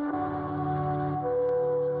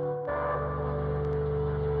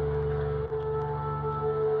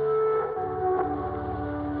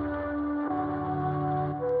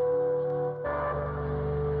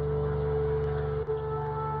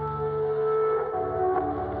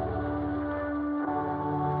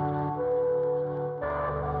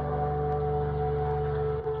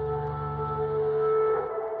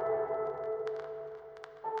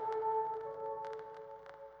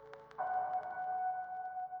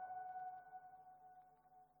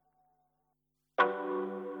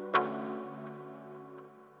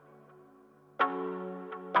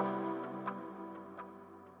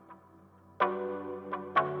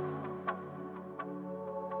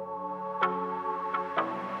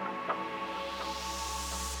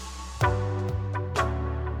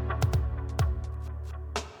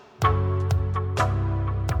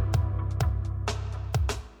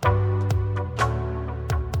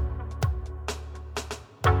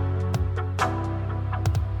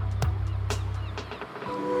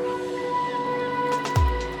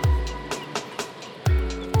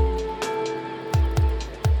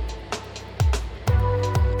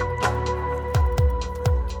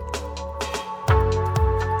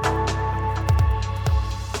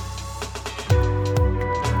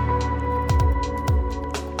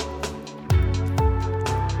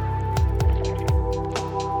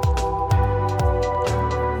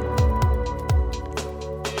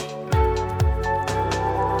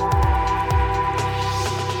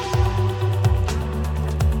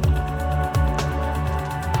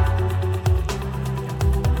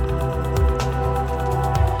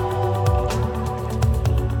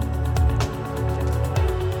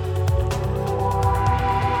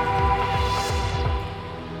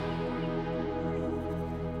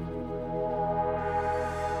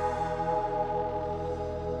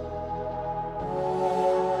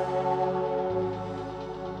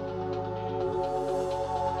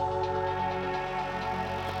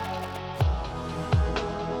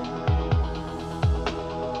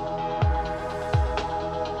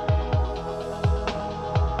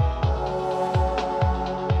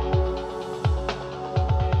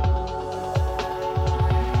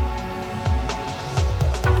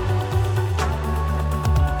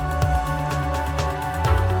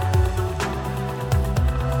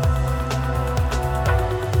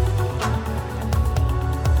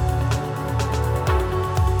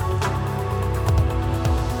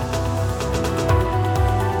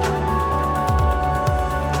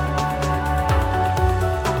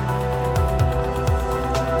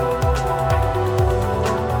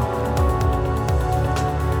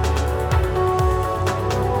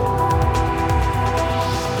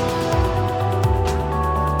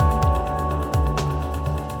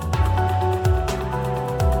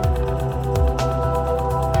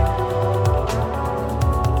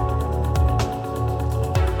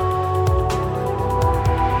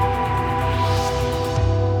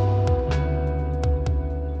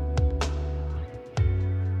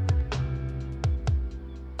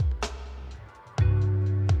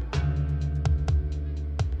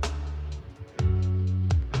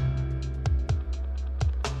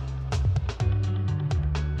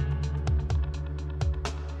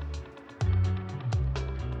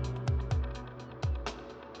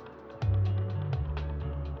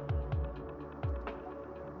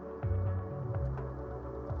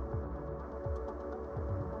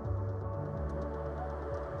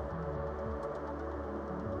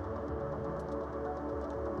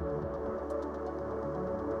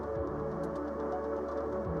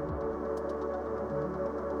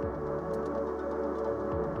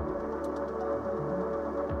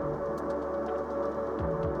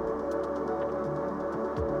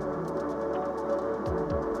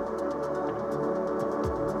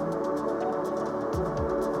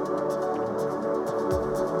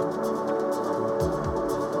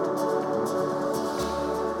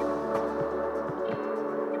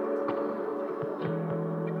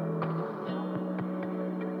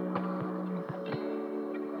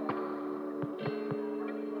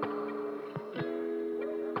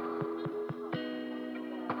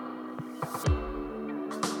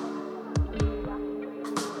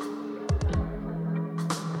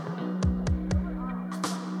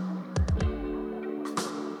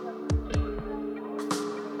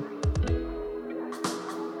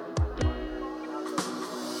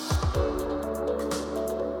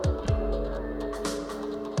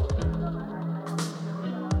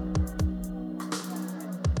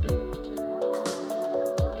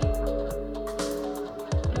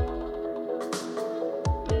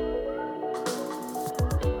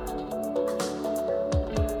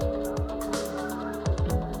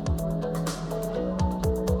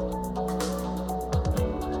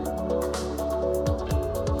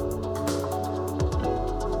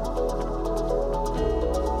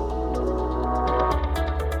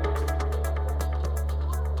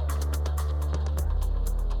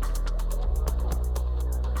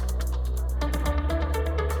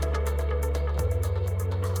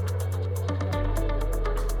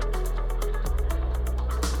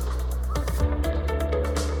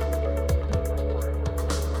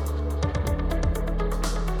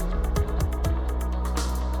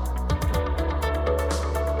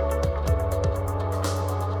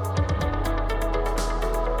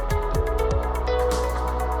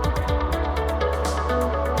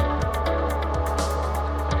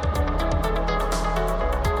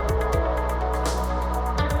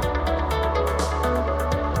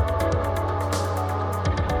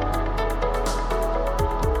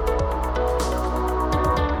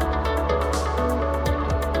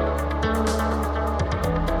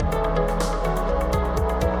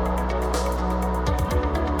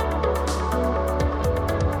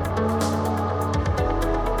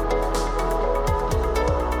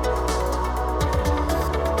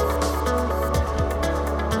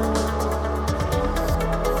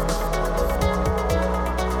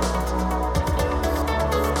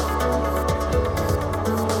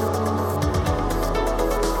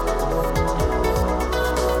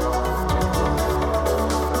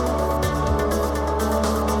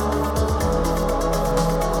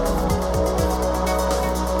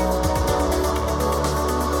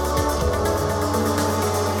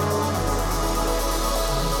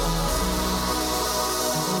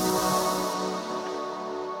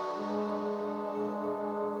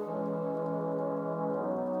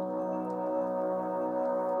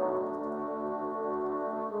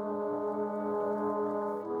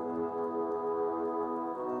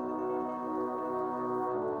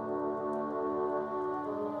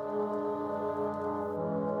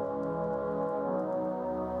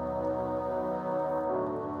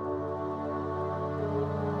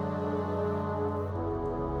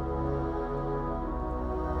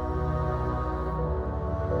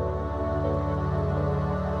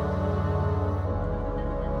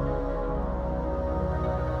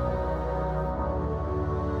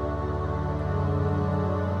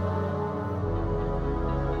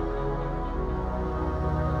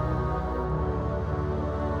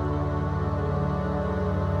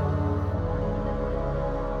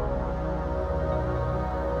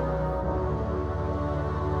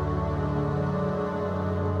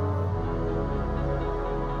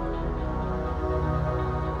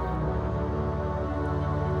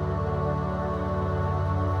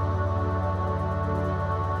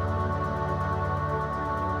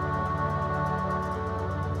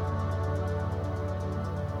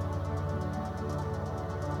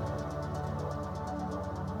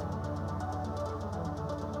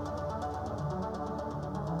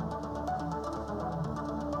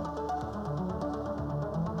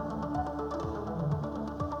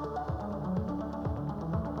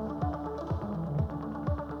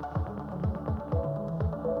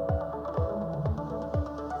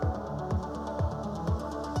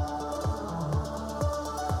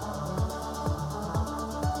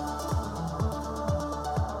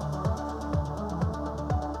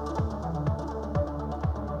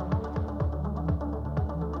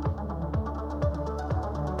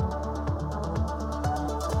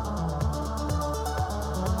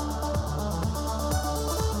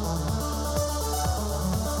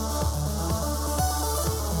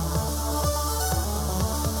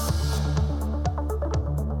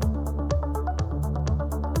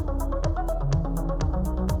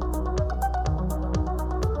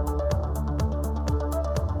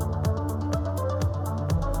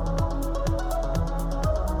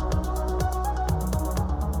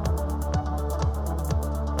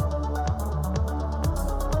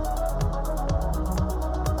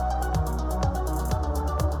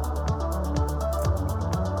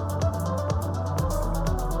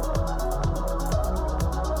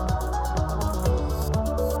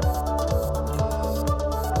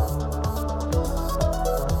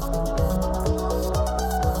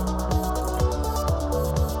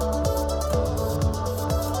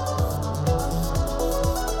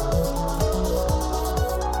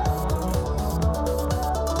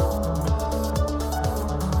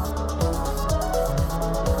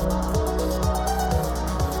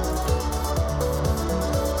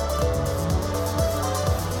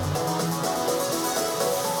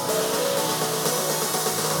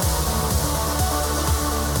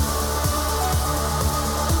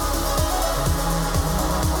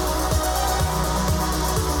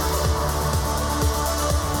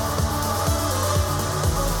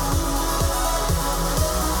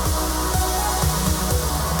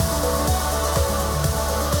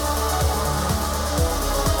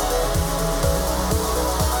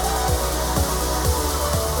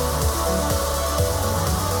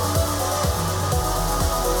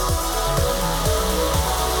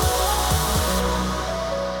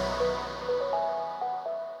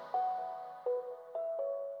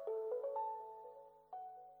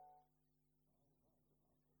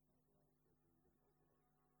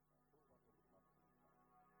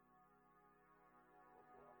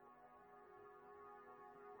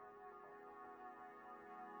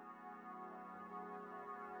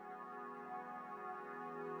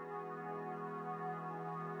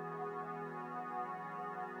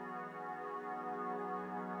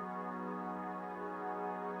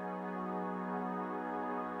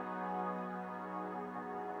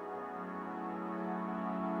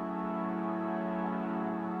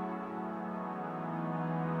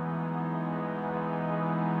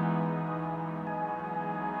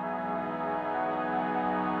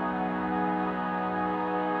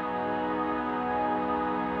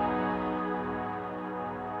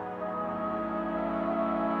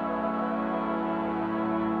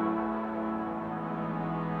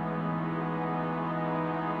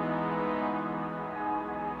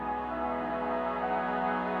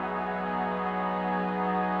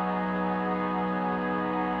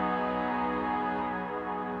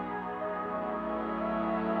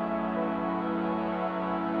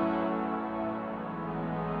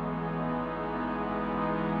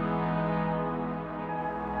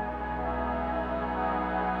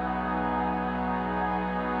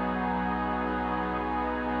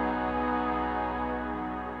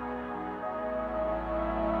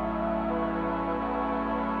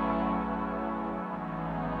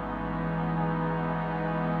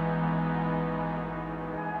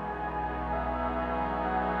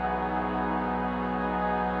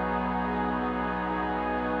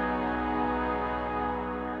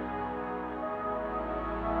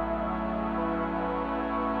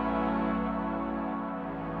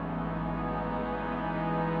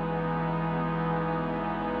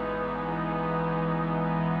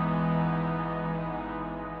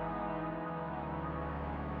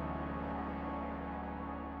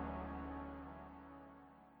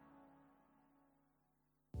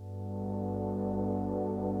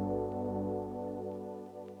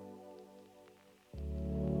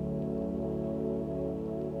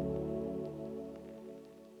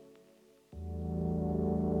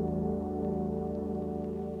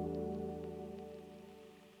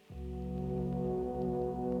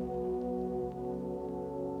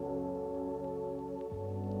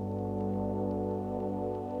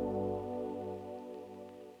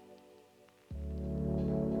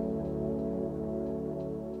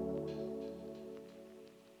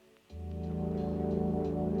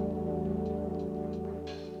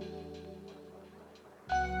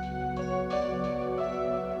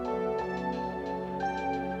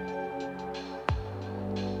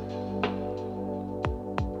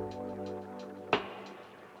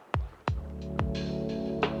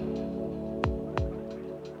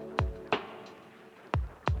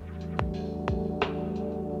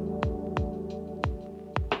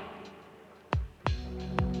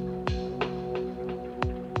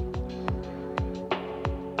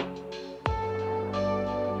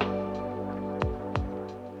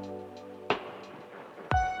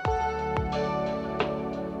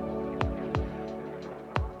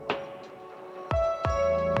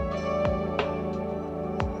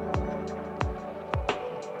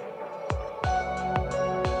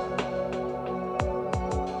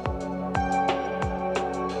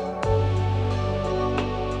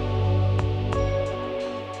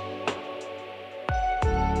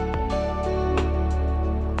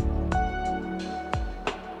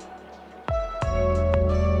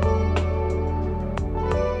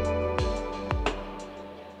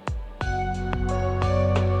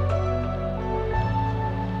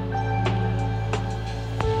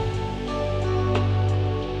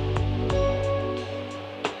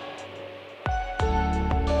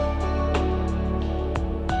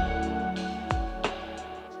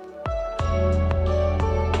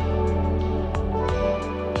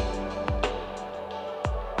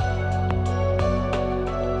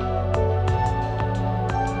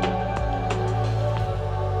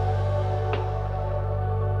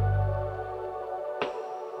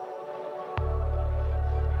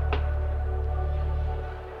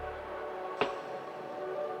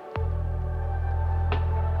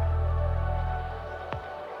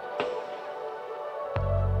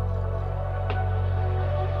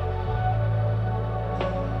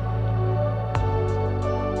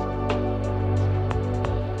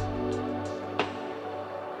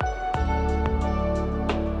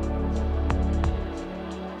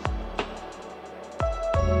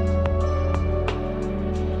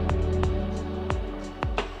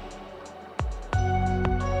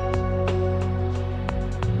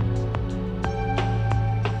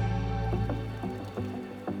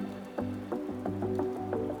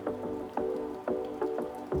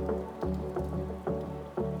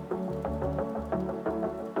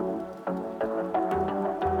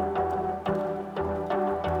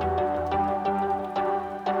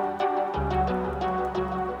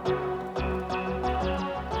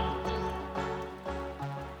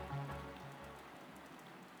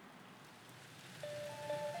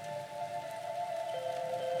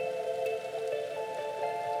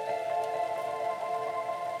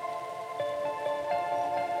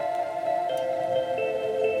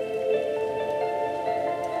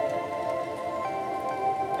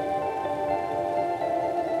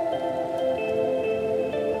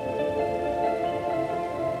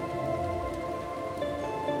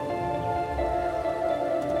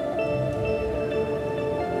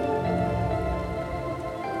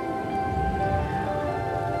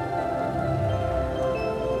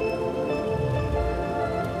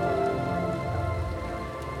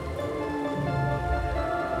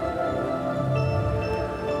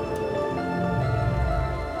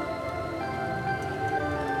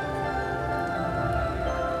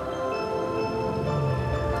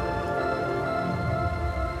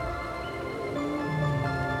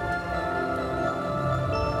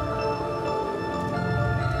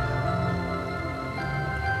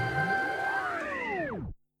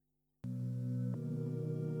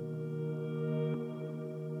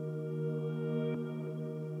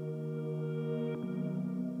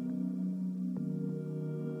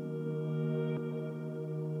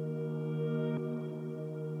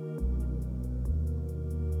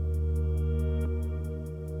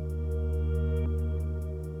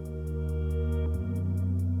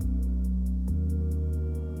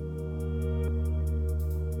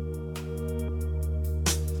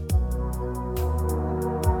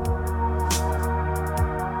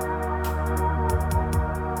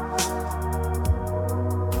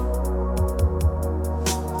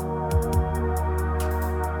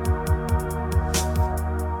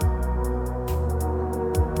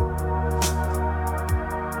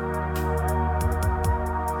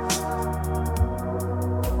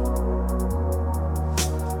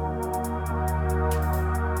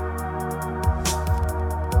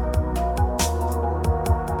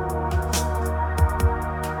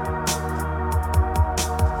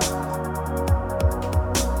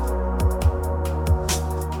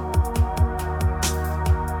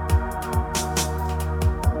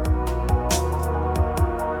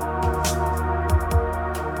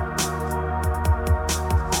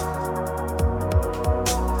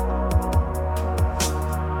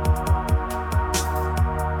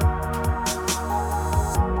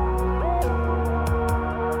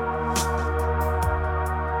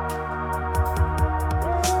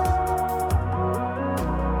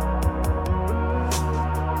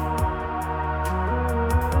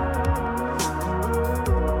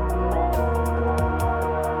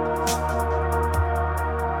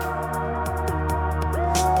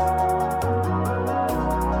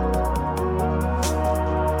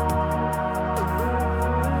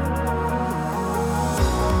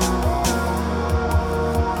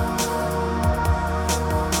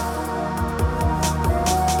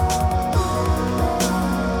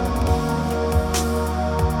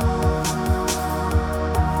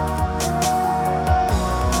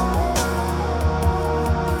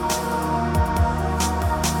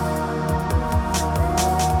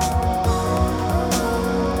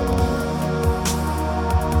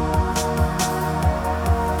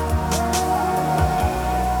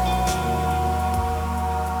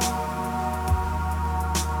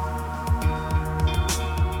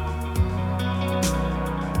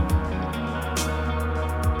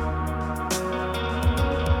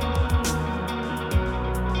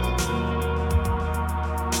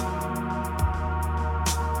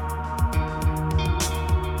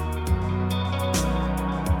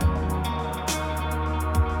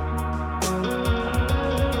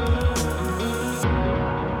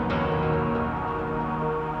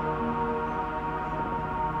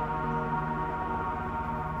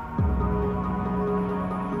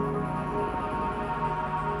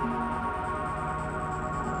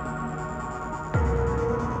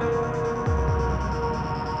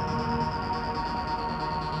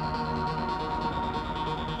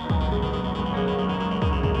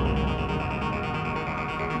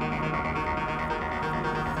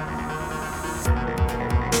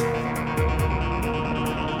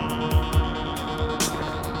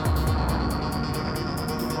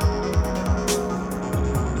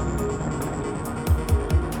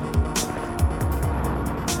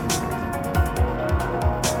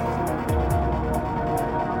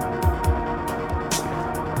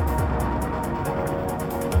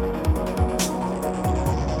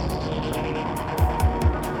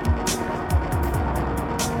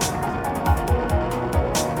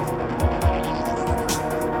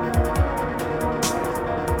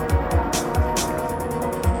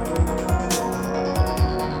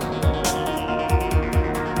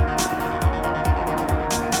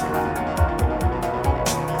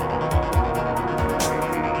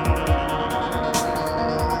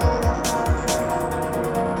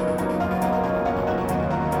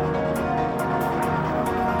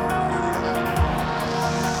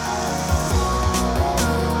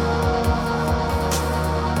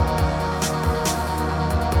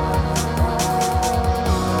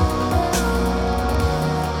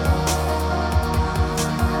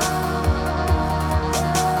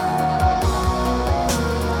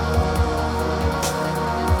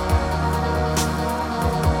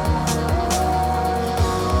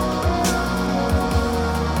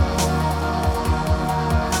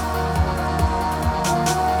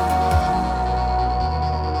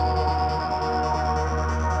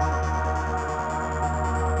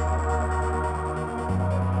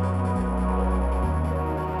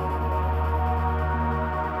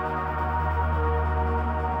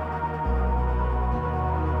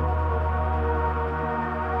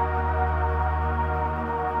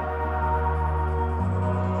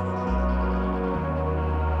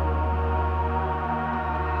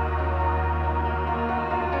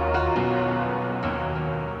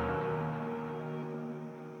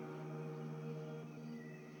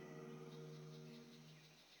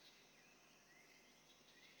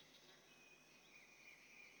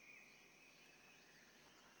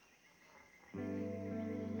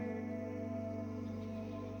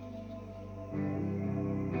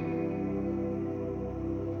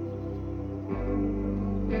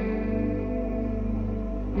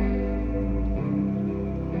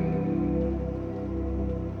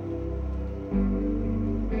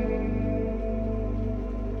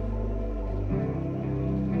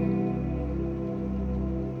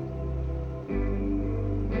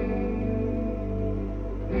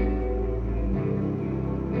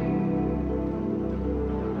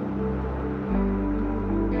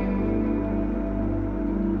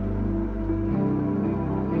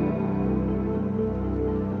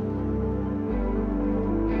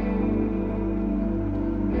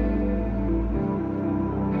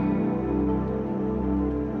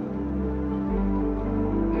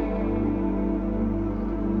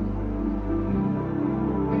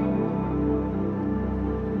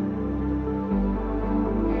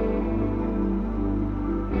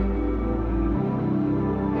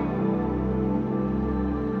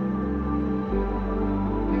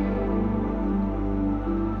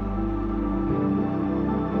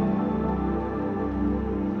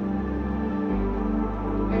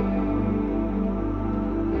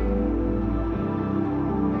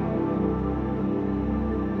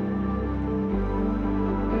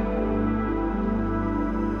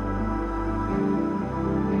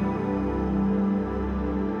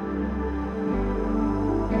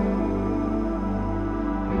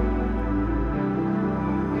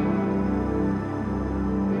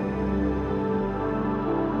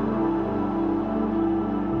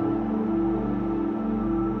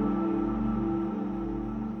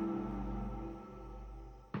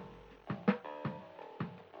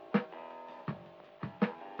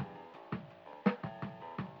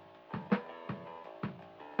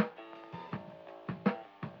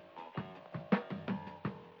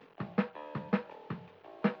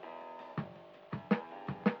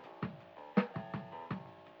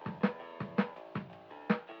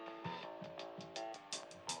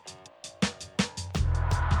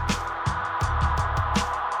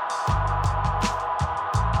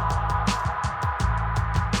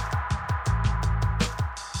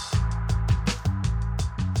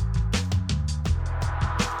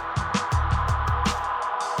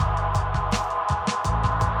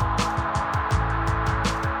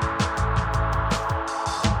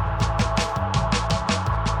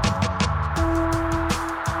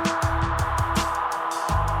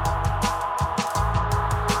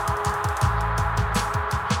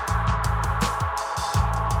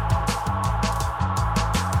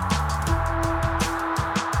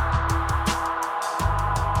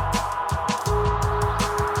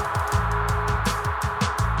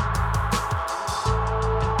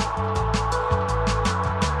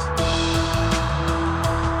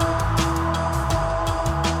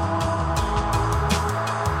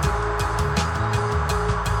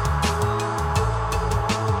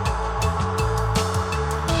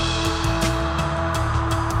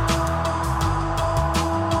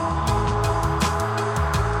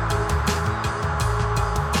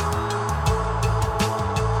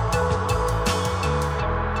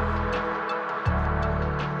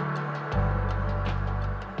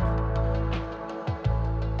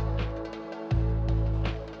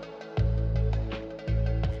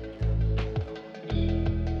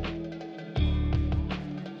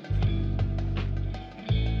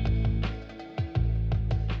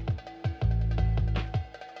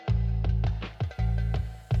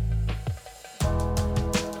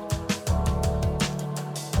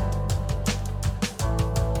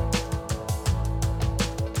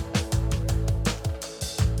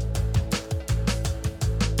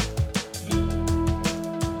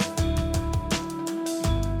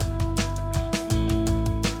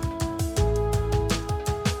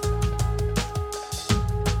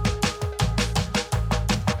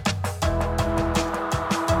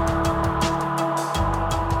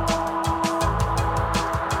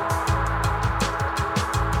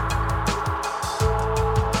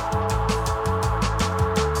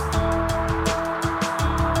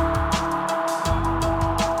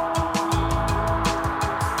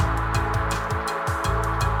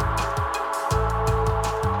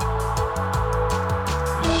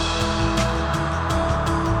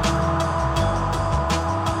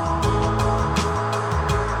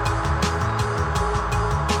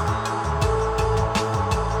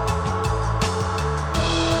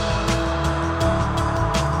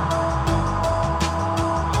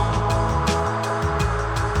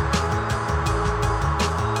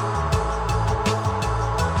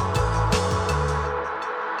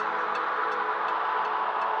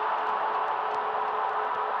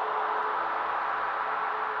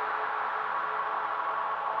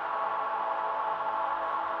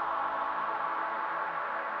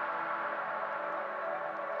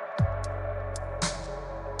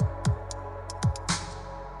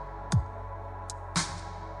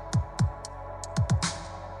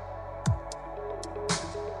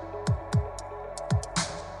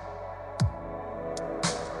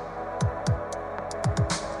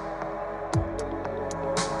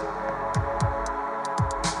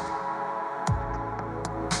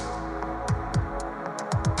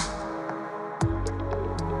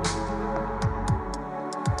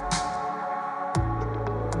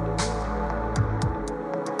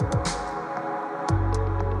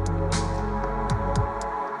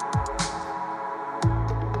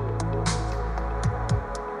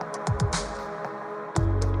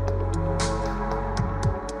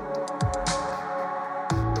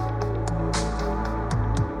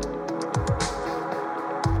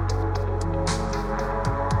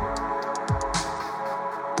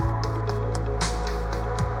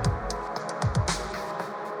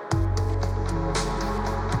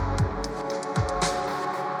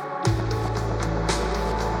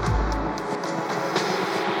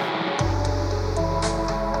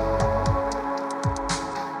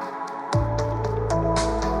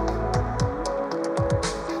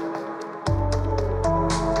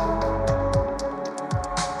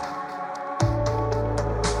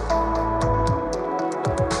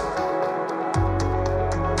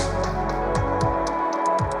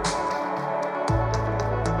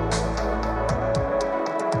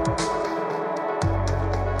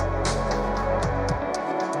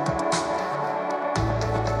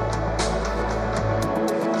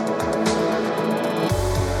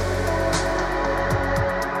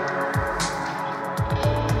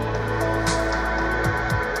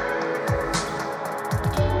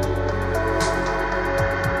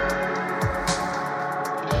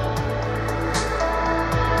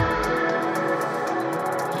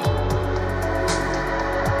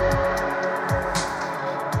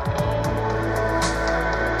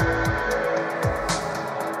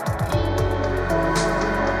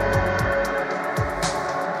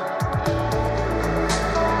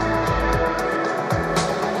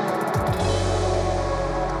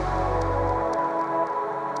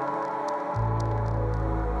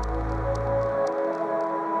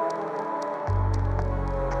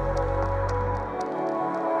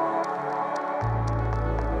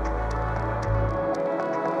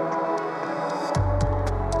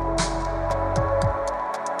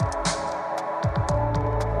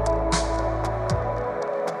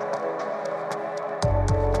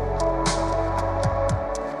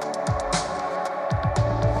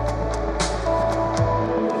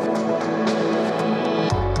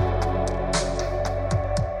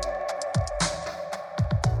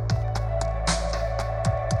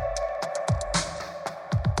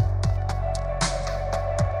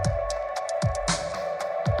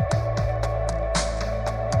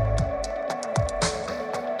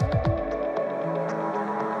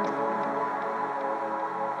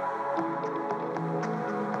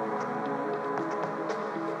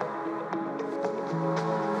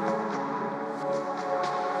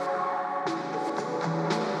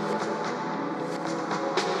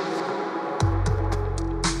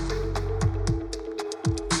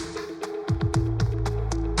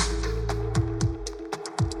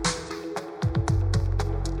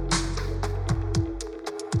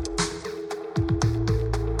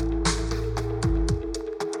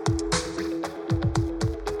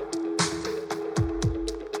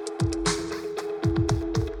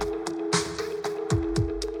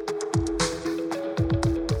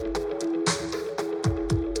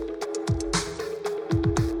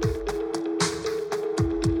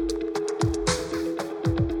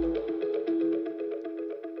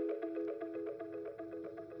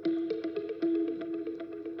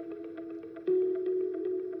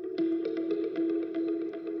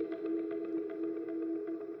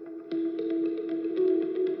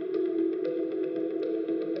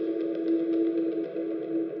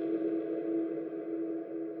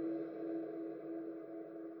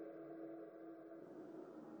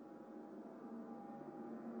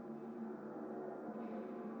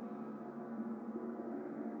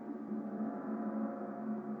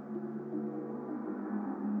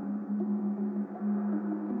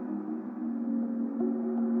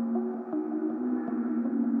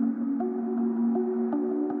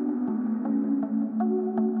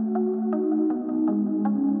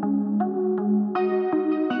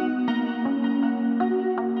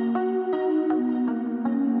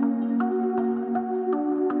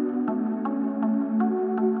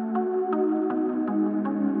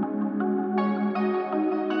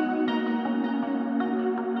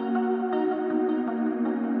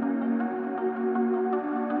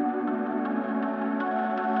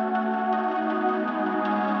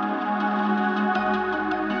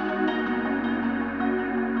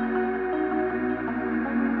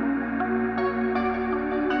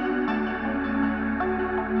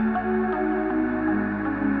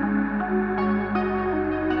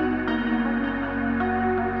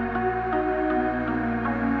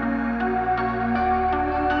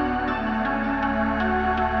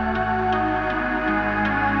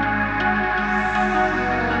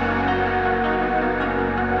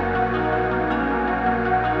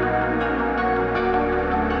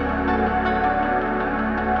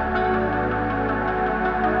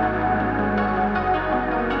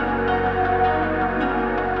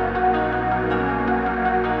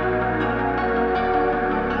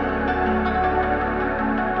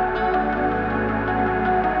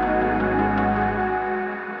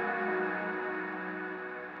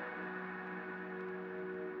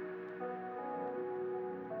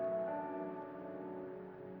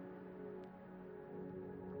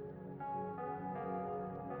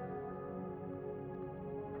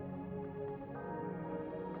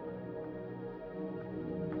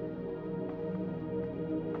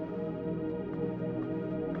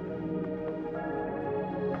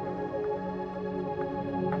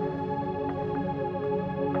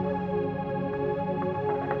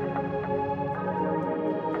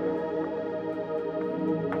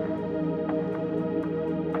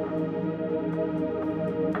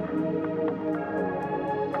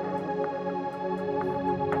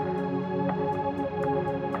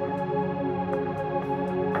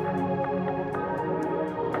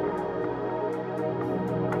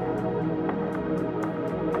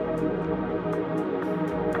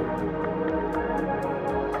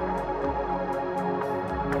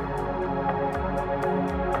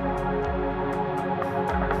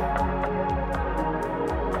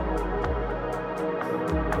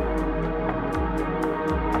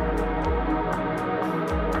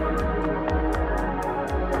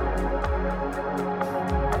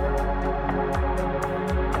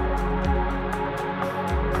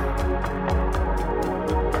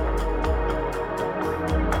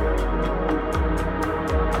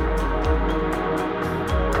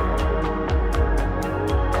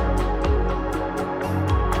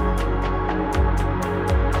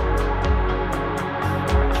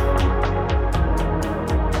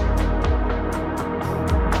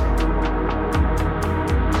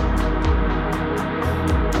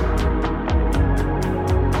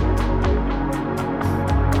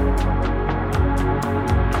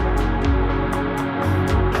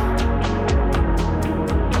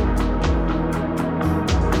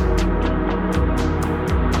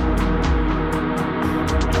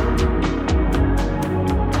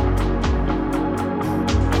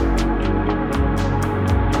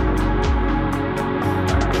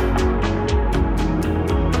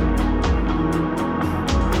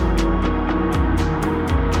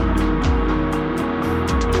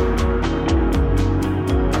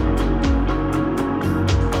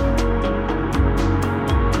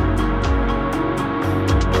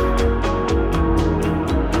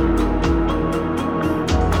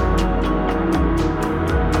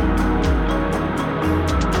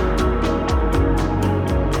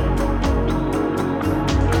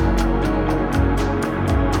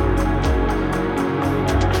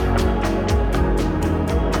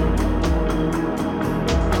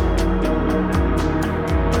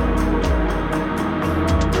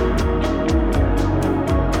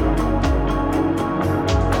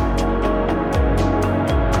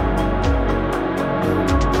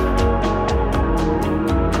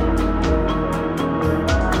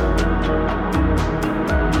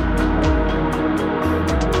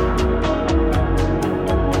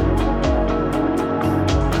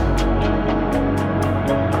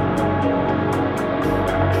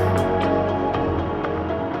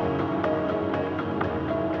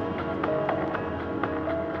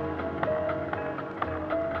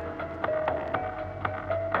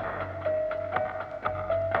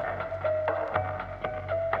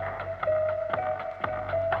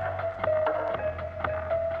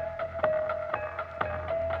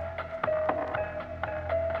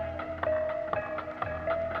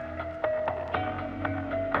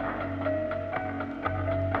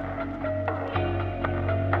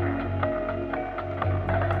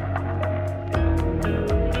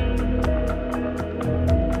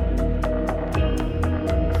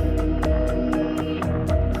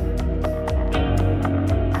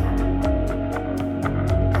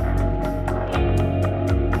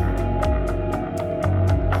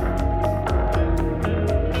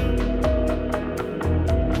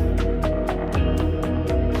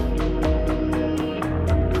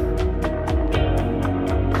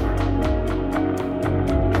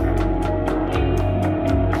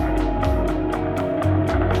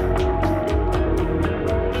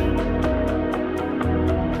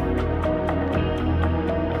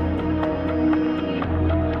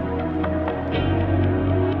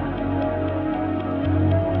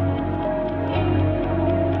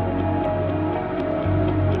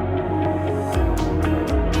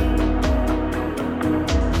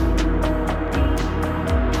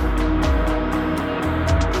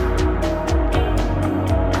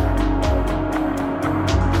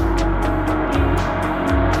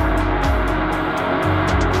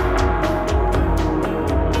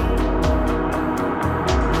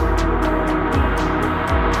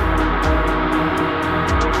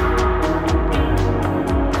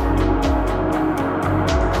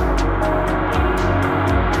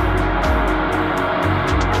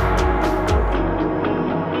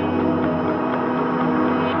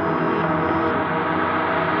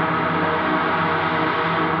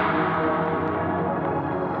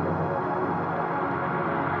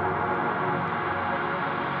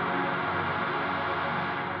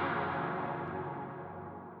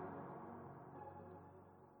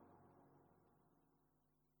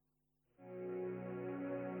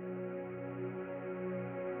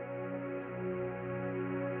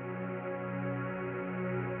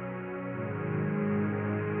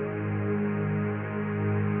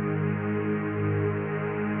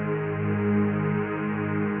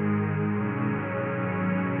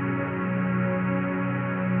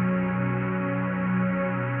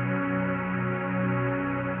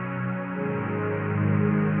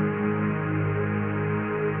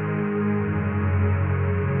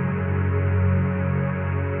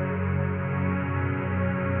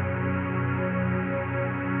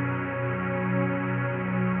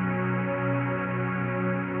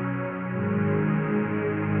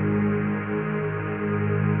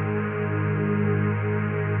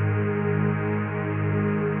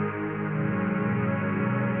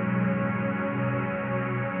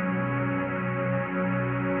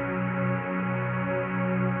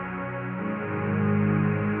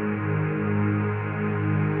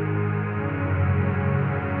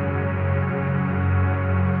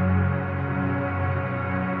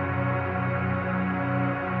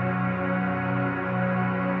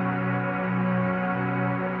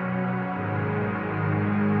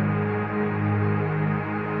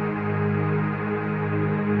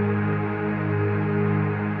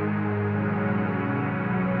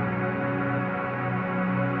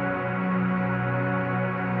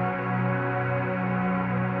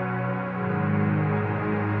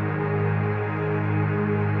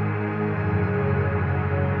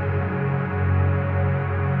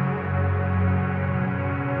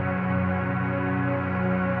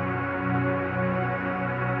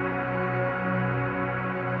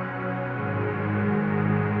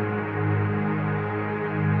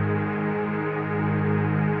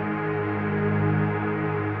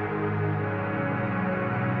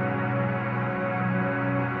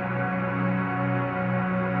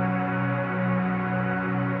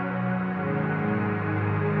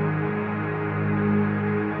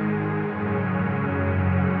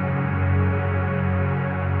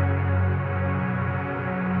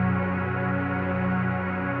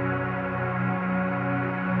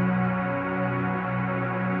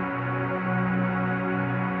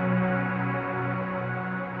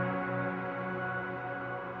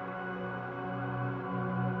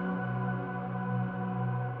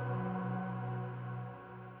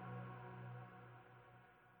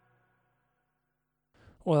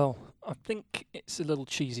 Well, I think it's a little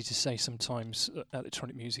cheesy to say sometimes that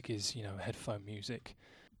electronic music is, headphone music.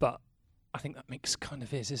 But I think that mix kind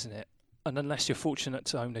of is, isn't it? And unless you're fortunate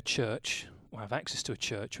to own a church or have access to a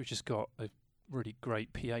church which has got a really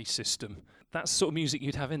great PA system, that's the sort of music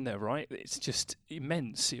you'd have in there, right? It's just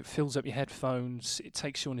immense. It fills up your headphones. It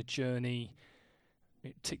takes you on a journey.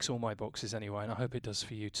 It ticks all my boxes anyway, and I hope it does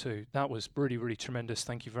for you too. That was really, really tremendous.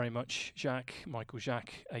 Thank you very much, Michael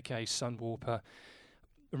Jacques, aka Sunwarper.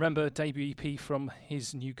 Remember, debut EP from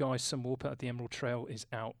his new guy, Sunwarper, at the Emerald Trail is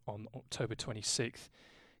out on October 26th.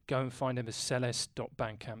 Go and find him at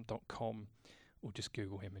celeste.bandcamp.com or just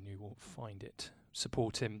Google him and you will find it.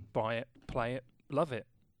 Support him, buy it, play it, love it.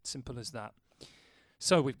 Simple as that.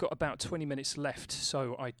 So we've got about 20 minutes left.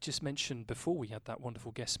 So I just mentioned before we had that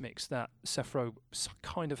wonderful guest mix that Sephro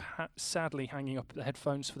kind of sadly hanging up the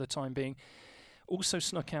headphones for the time being. Also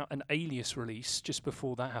snuck out an Alias release just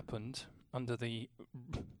before that happened under the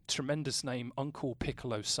tremendous name Uncle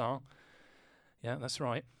Piccolo Sa. Yeah, that's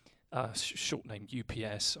right. Short name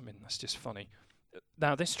UPS. I mean, that's just funny.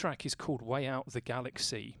 Now, this track is called Way Out of the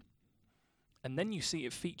Galaxy. And then you see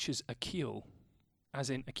it features Akil, as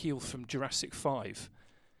in Akil from Jurassic 5.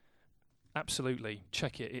 Absolutely.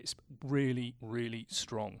 Check it. It's really, really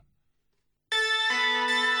strong.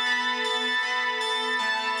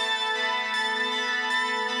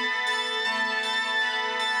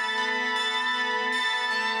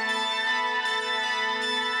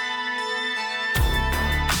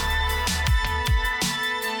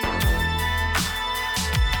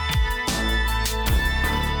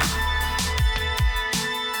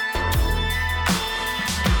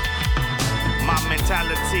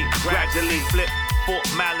 Gradually flip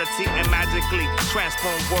formality and magically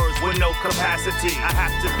transform words with no capacity. I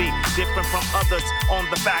have to be different from others on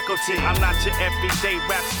the faculty. I'm not your everyday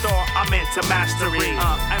rap star, I'm into mastery.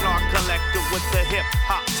 An art collector with the hip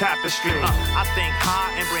hop tapestry. I think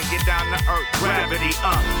high and bring it down to earth gravity.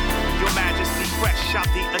 Your Majesty, fresh out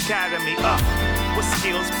the academy. With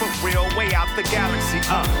skills for real, way out the galaxy.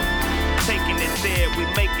 Taking it there, we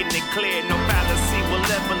making it clear. No fallacy will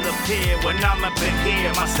ever appear when I'm up in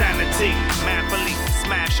here. My sanity, manfully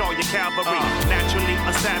smash all your cavalry. Naturally,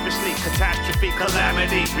 or savagely, catastrophe,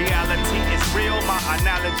 calamity. Reality is real, my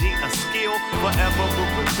analogy, a skill. Forever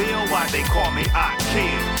will reveal why they call me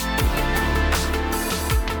Akil.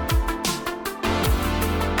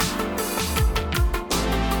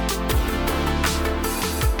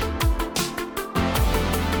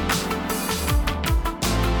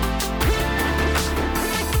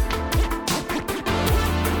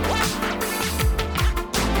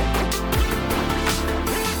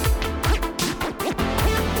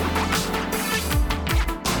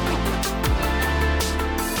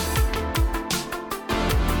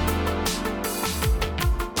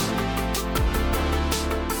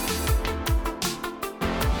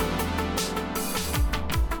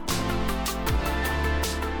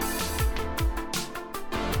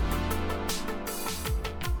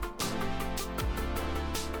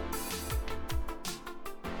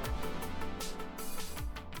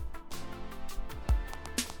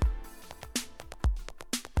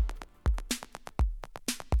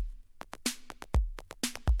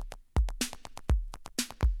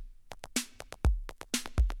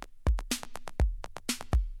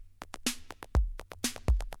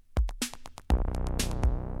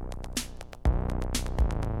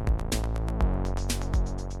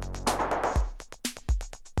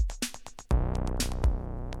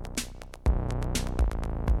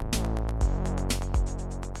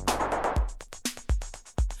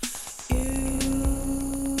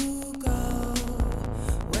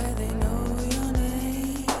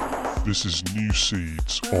 This is New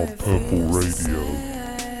Seeds on Purple Radio.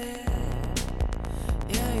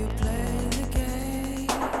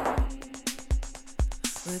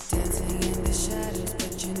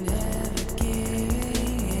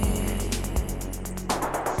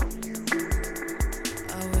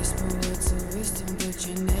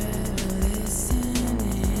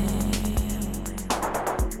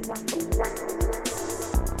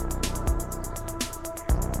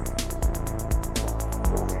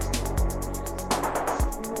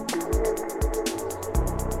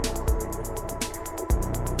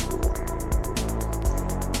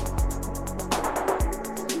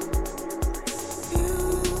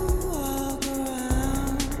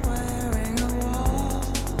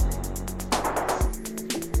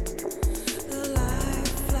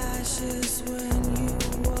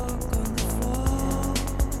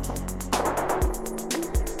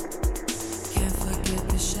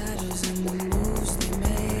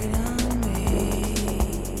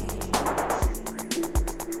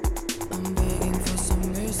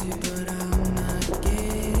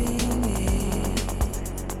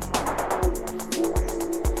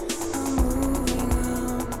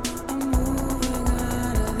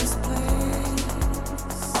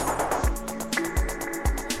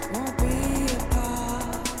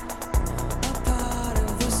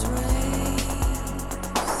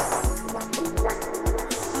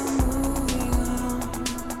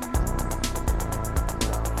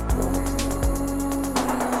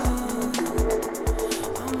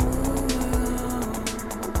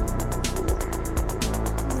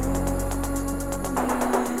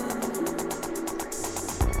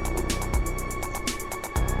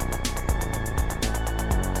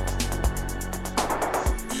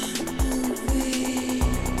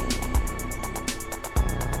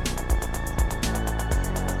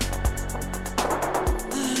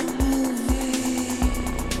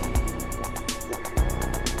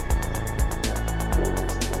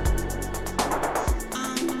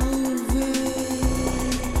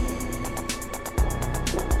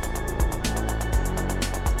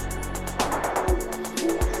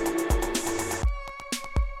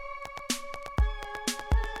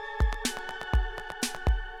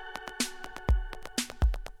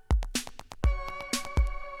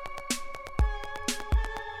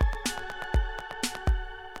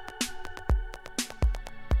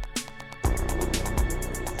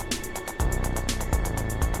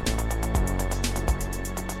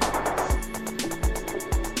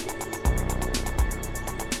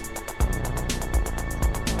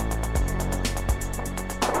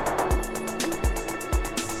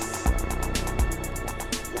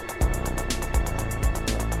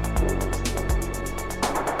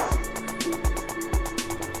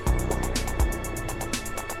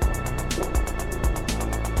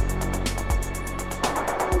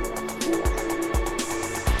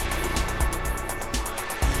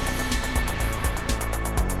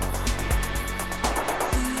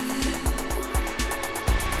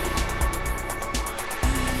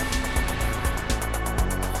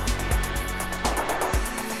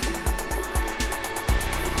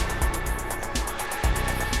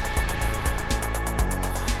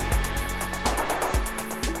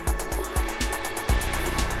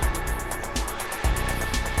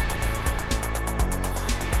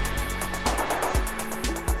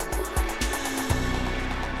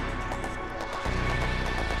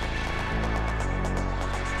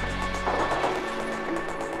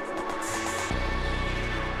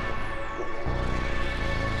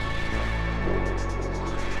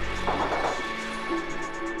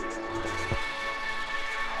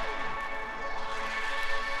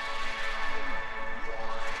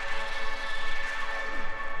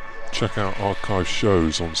 Check out archive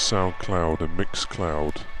shows on SoundCloud and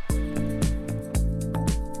Mixcloud.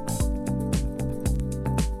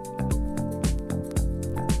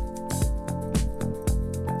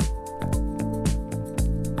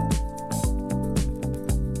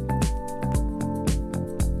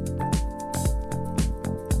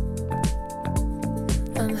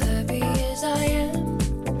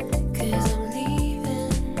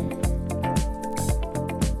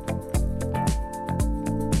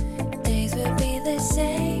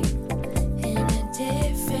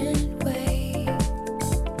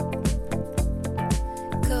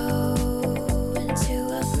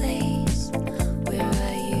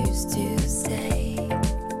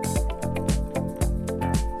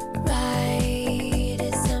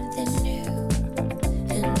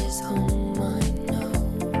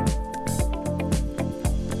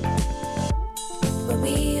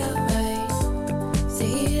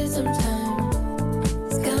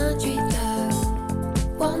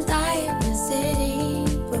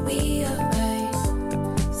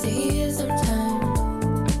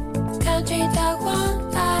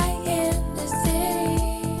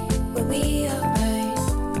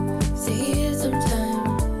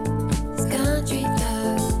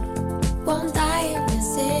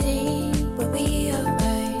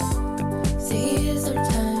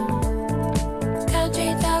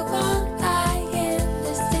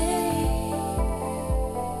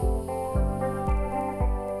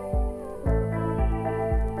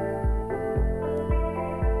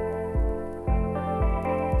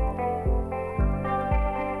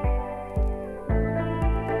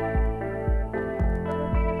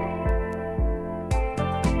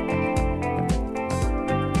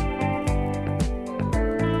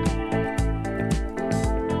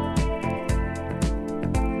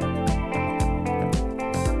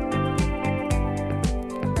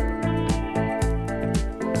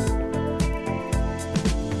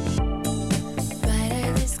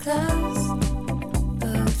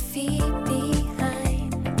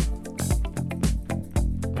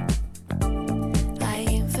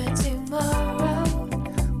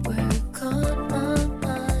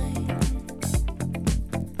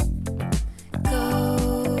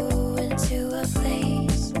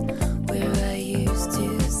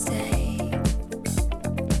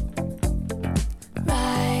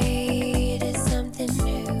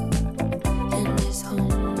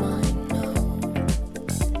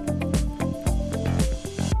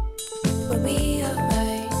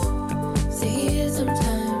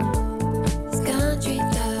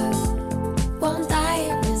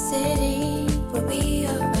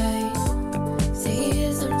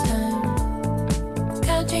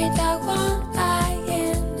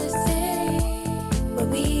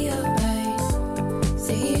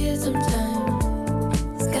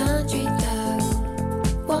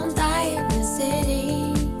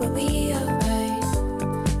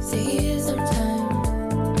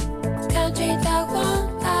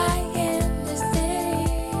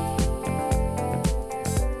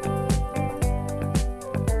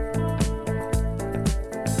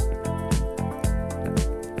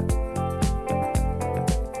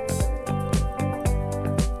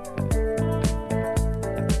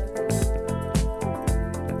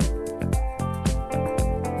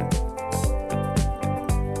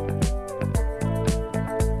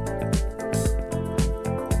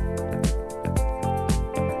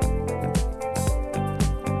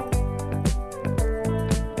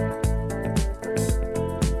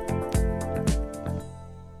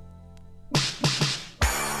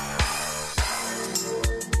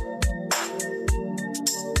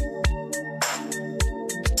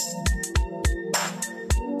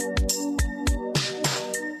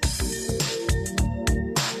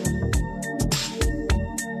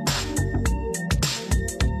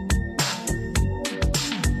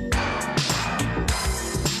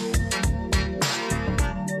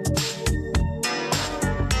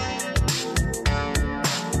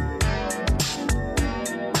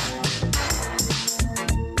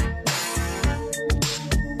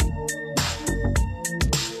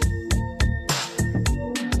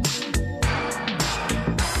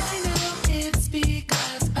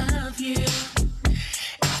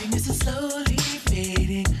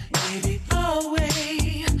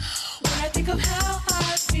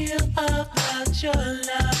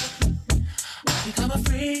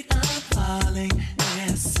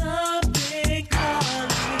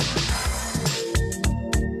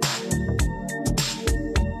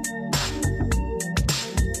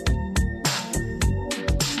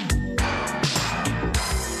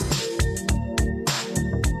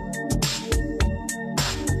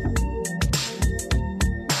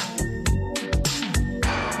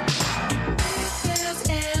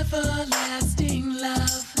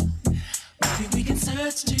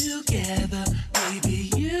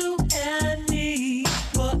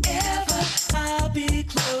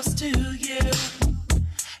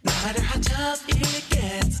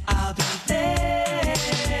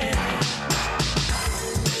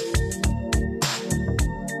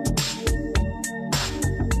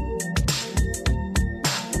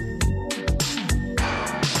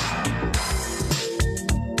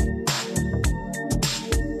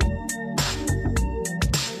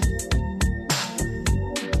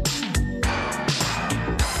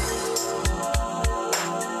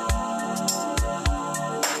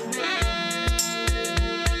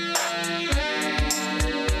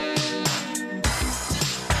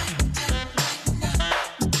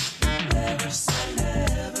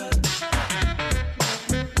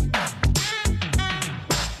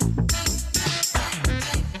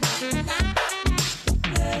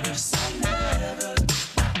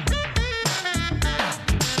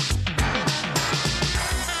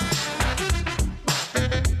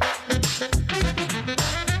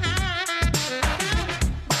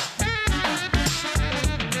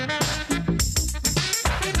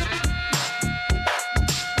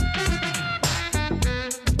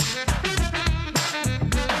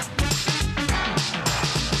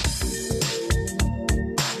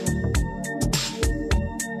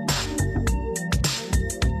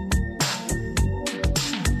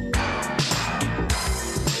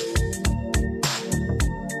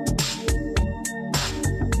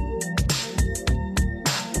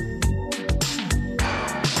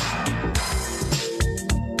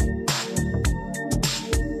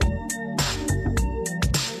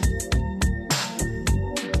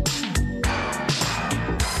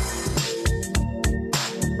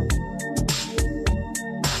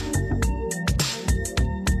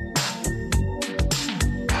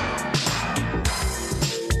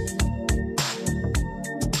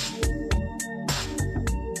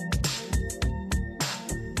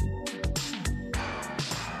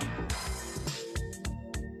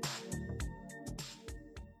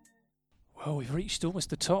 Well, we've reached almost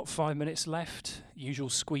the top. 5 minutes left. Usual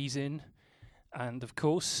squeeze in. And of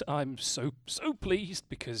course, I'm so pleased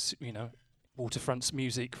because, you know, Waterfront's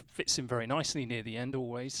music fits in very nicely near the end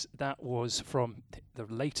always. That was from the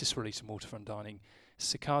latest release of Waterfront Dining,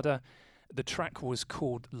 Cicada. The track was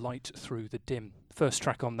called Light Through the Dim. First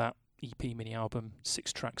track on that EP mini album,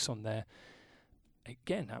 6 tracks on there.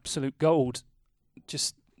 Again, absolute gold.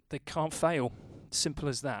 Just, they can't fail. Simple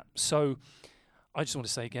as that. So I just want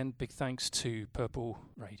to say again, big thanks to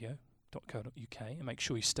purpleradio.co.uk, and make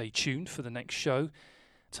sure you stay tuned for the next show.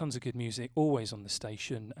 Tons of good music always on the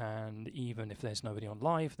station, and even if there's nobody on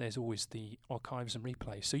live, there's always the archives and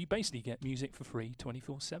replays. So you basically get music for free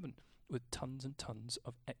 24/7 with tons and tons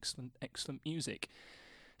of excellent music.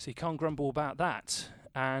 So you can't grumble about that.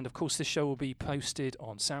 And of course, this show will be posted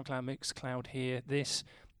on SoundCloud, Mixcloud here.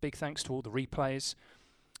 Big thanks to all the replayers,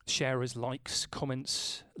 sharers, likes,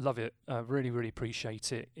 comments. Love it. Really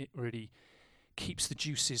appreciate it. It really keeps the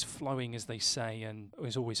juices flowing, as they say, and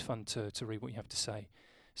it's always fun to read what you have to say.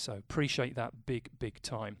 So appreciate that big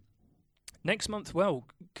time. Next month, well,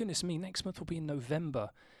 goodness me, next month will be in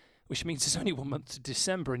November, which means there's only 1 month to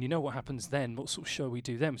December, and you know what happens then, what sort of show we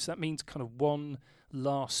do then. So that means kind of one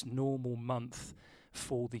last normal month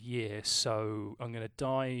for the year. So I'm going to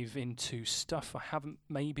dive into stuff I haven't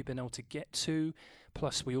maybe been able to get to.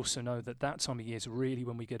 Plus, we also know that time of year is really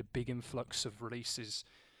when we get a big influx of releases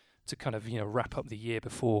to kind of, you know, wrap up the year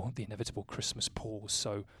before the inevitable Christmas pause.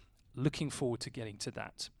 So looking forward to getting to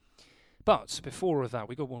that. But before all of that,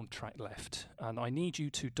 we've got one track left, and I need you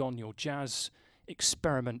to don your jazz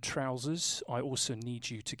experiment trousers. I also need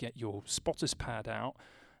you to get your spotter's pad out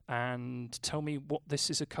and tell me what this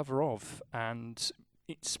is a cover of. And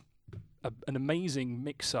it's an amazing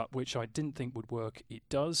mix-up, which I didn't think would work. It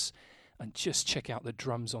does. And just check out the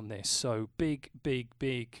drums on this. So big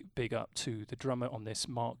up to the drummer on this,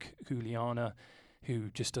 Mark Juliana,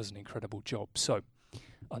 who just does an incredible job. So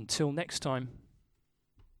until next time,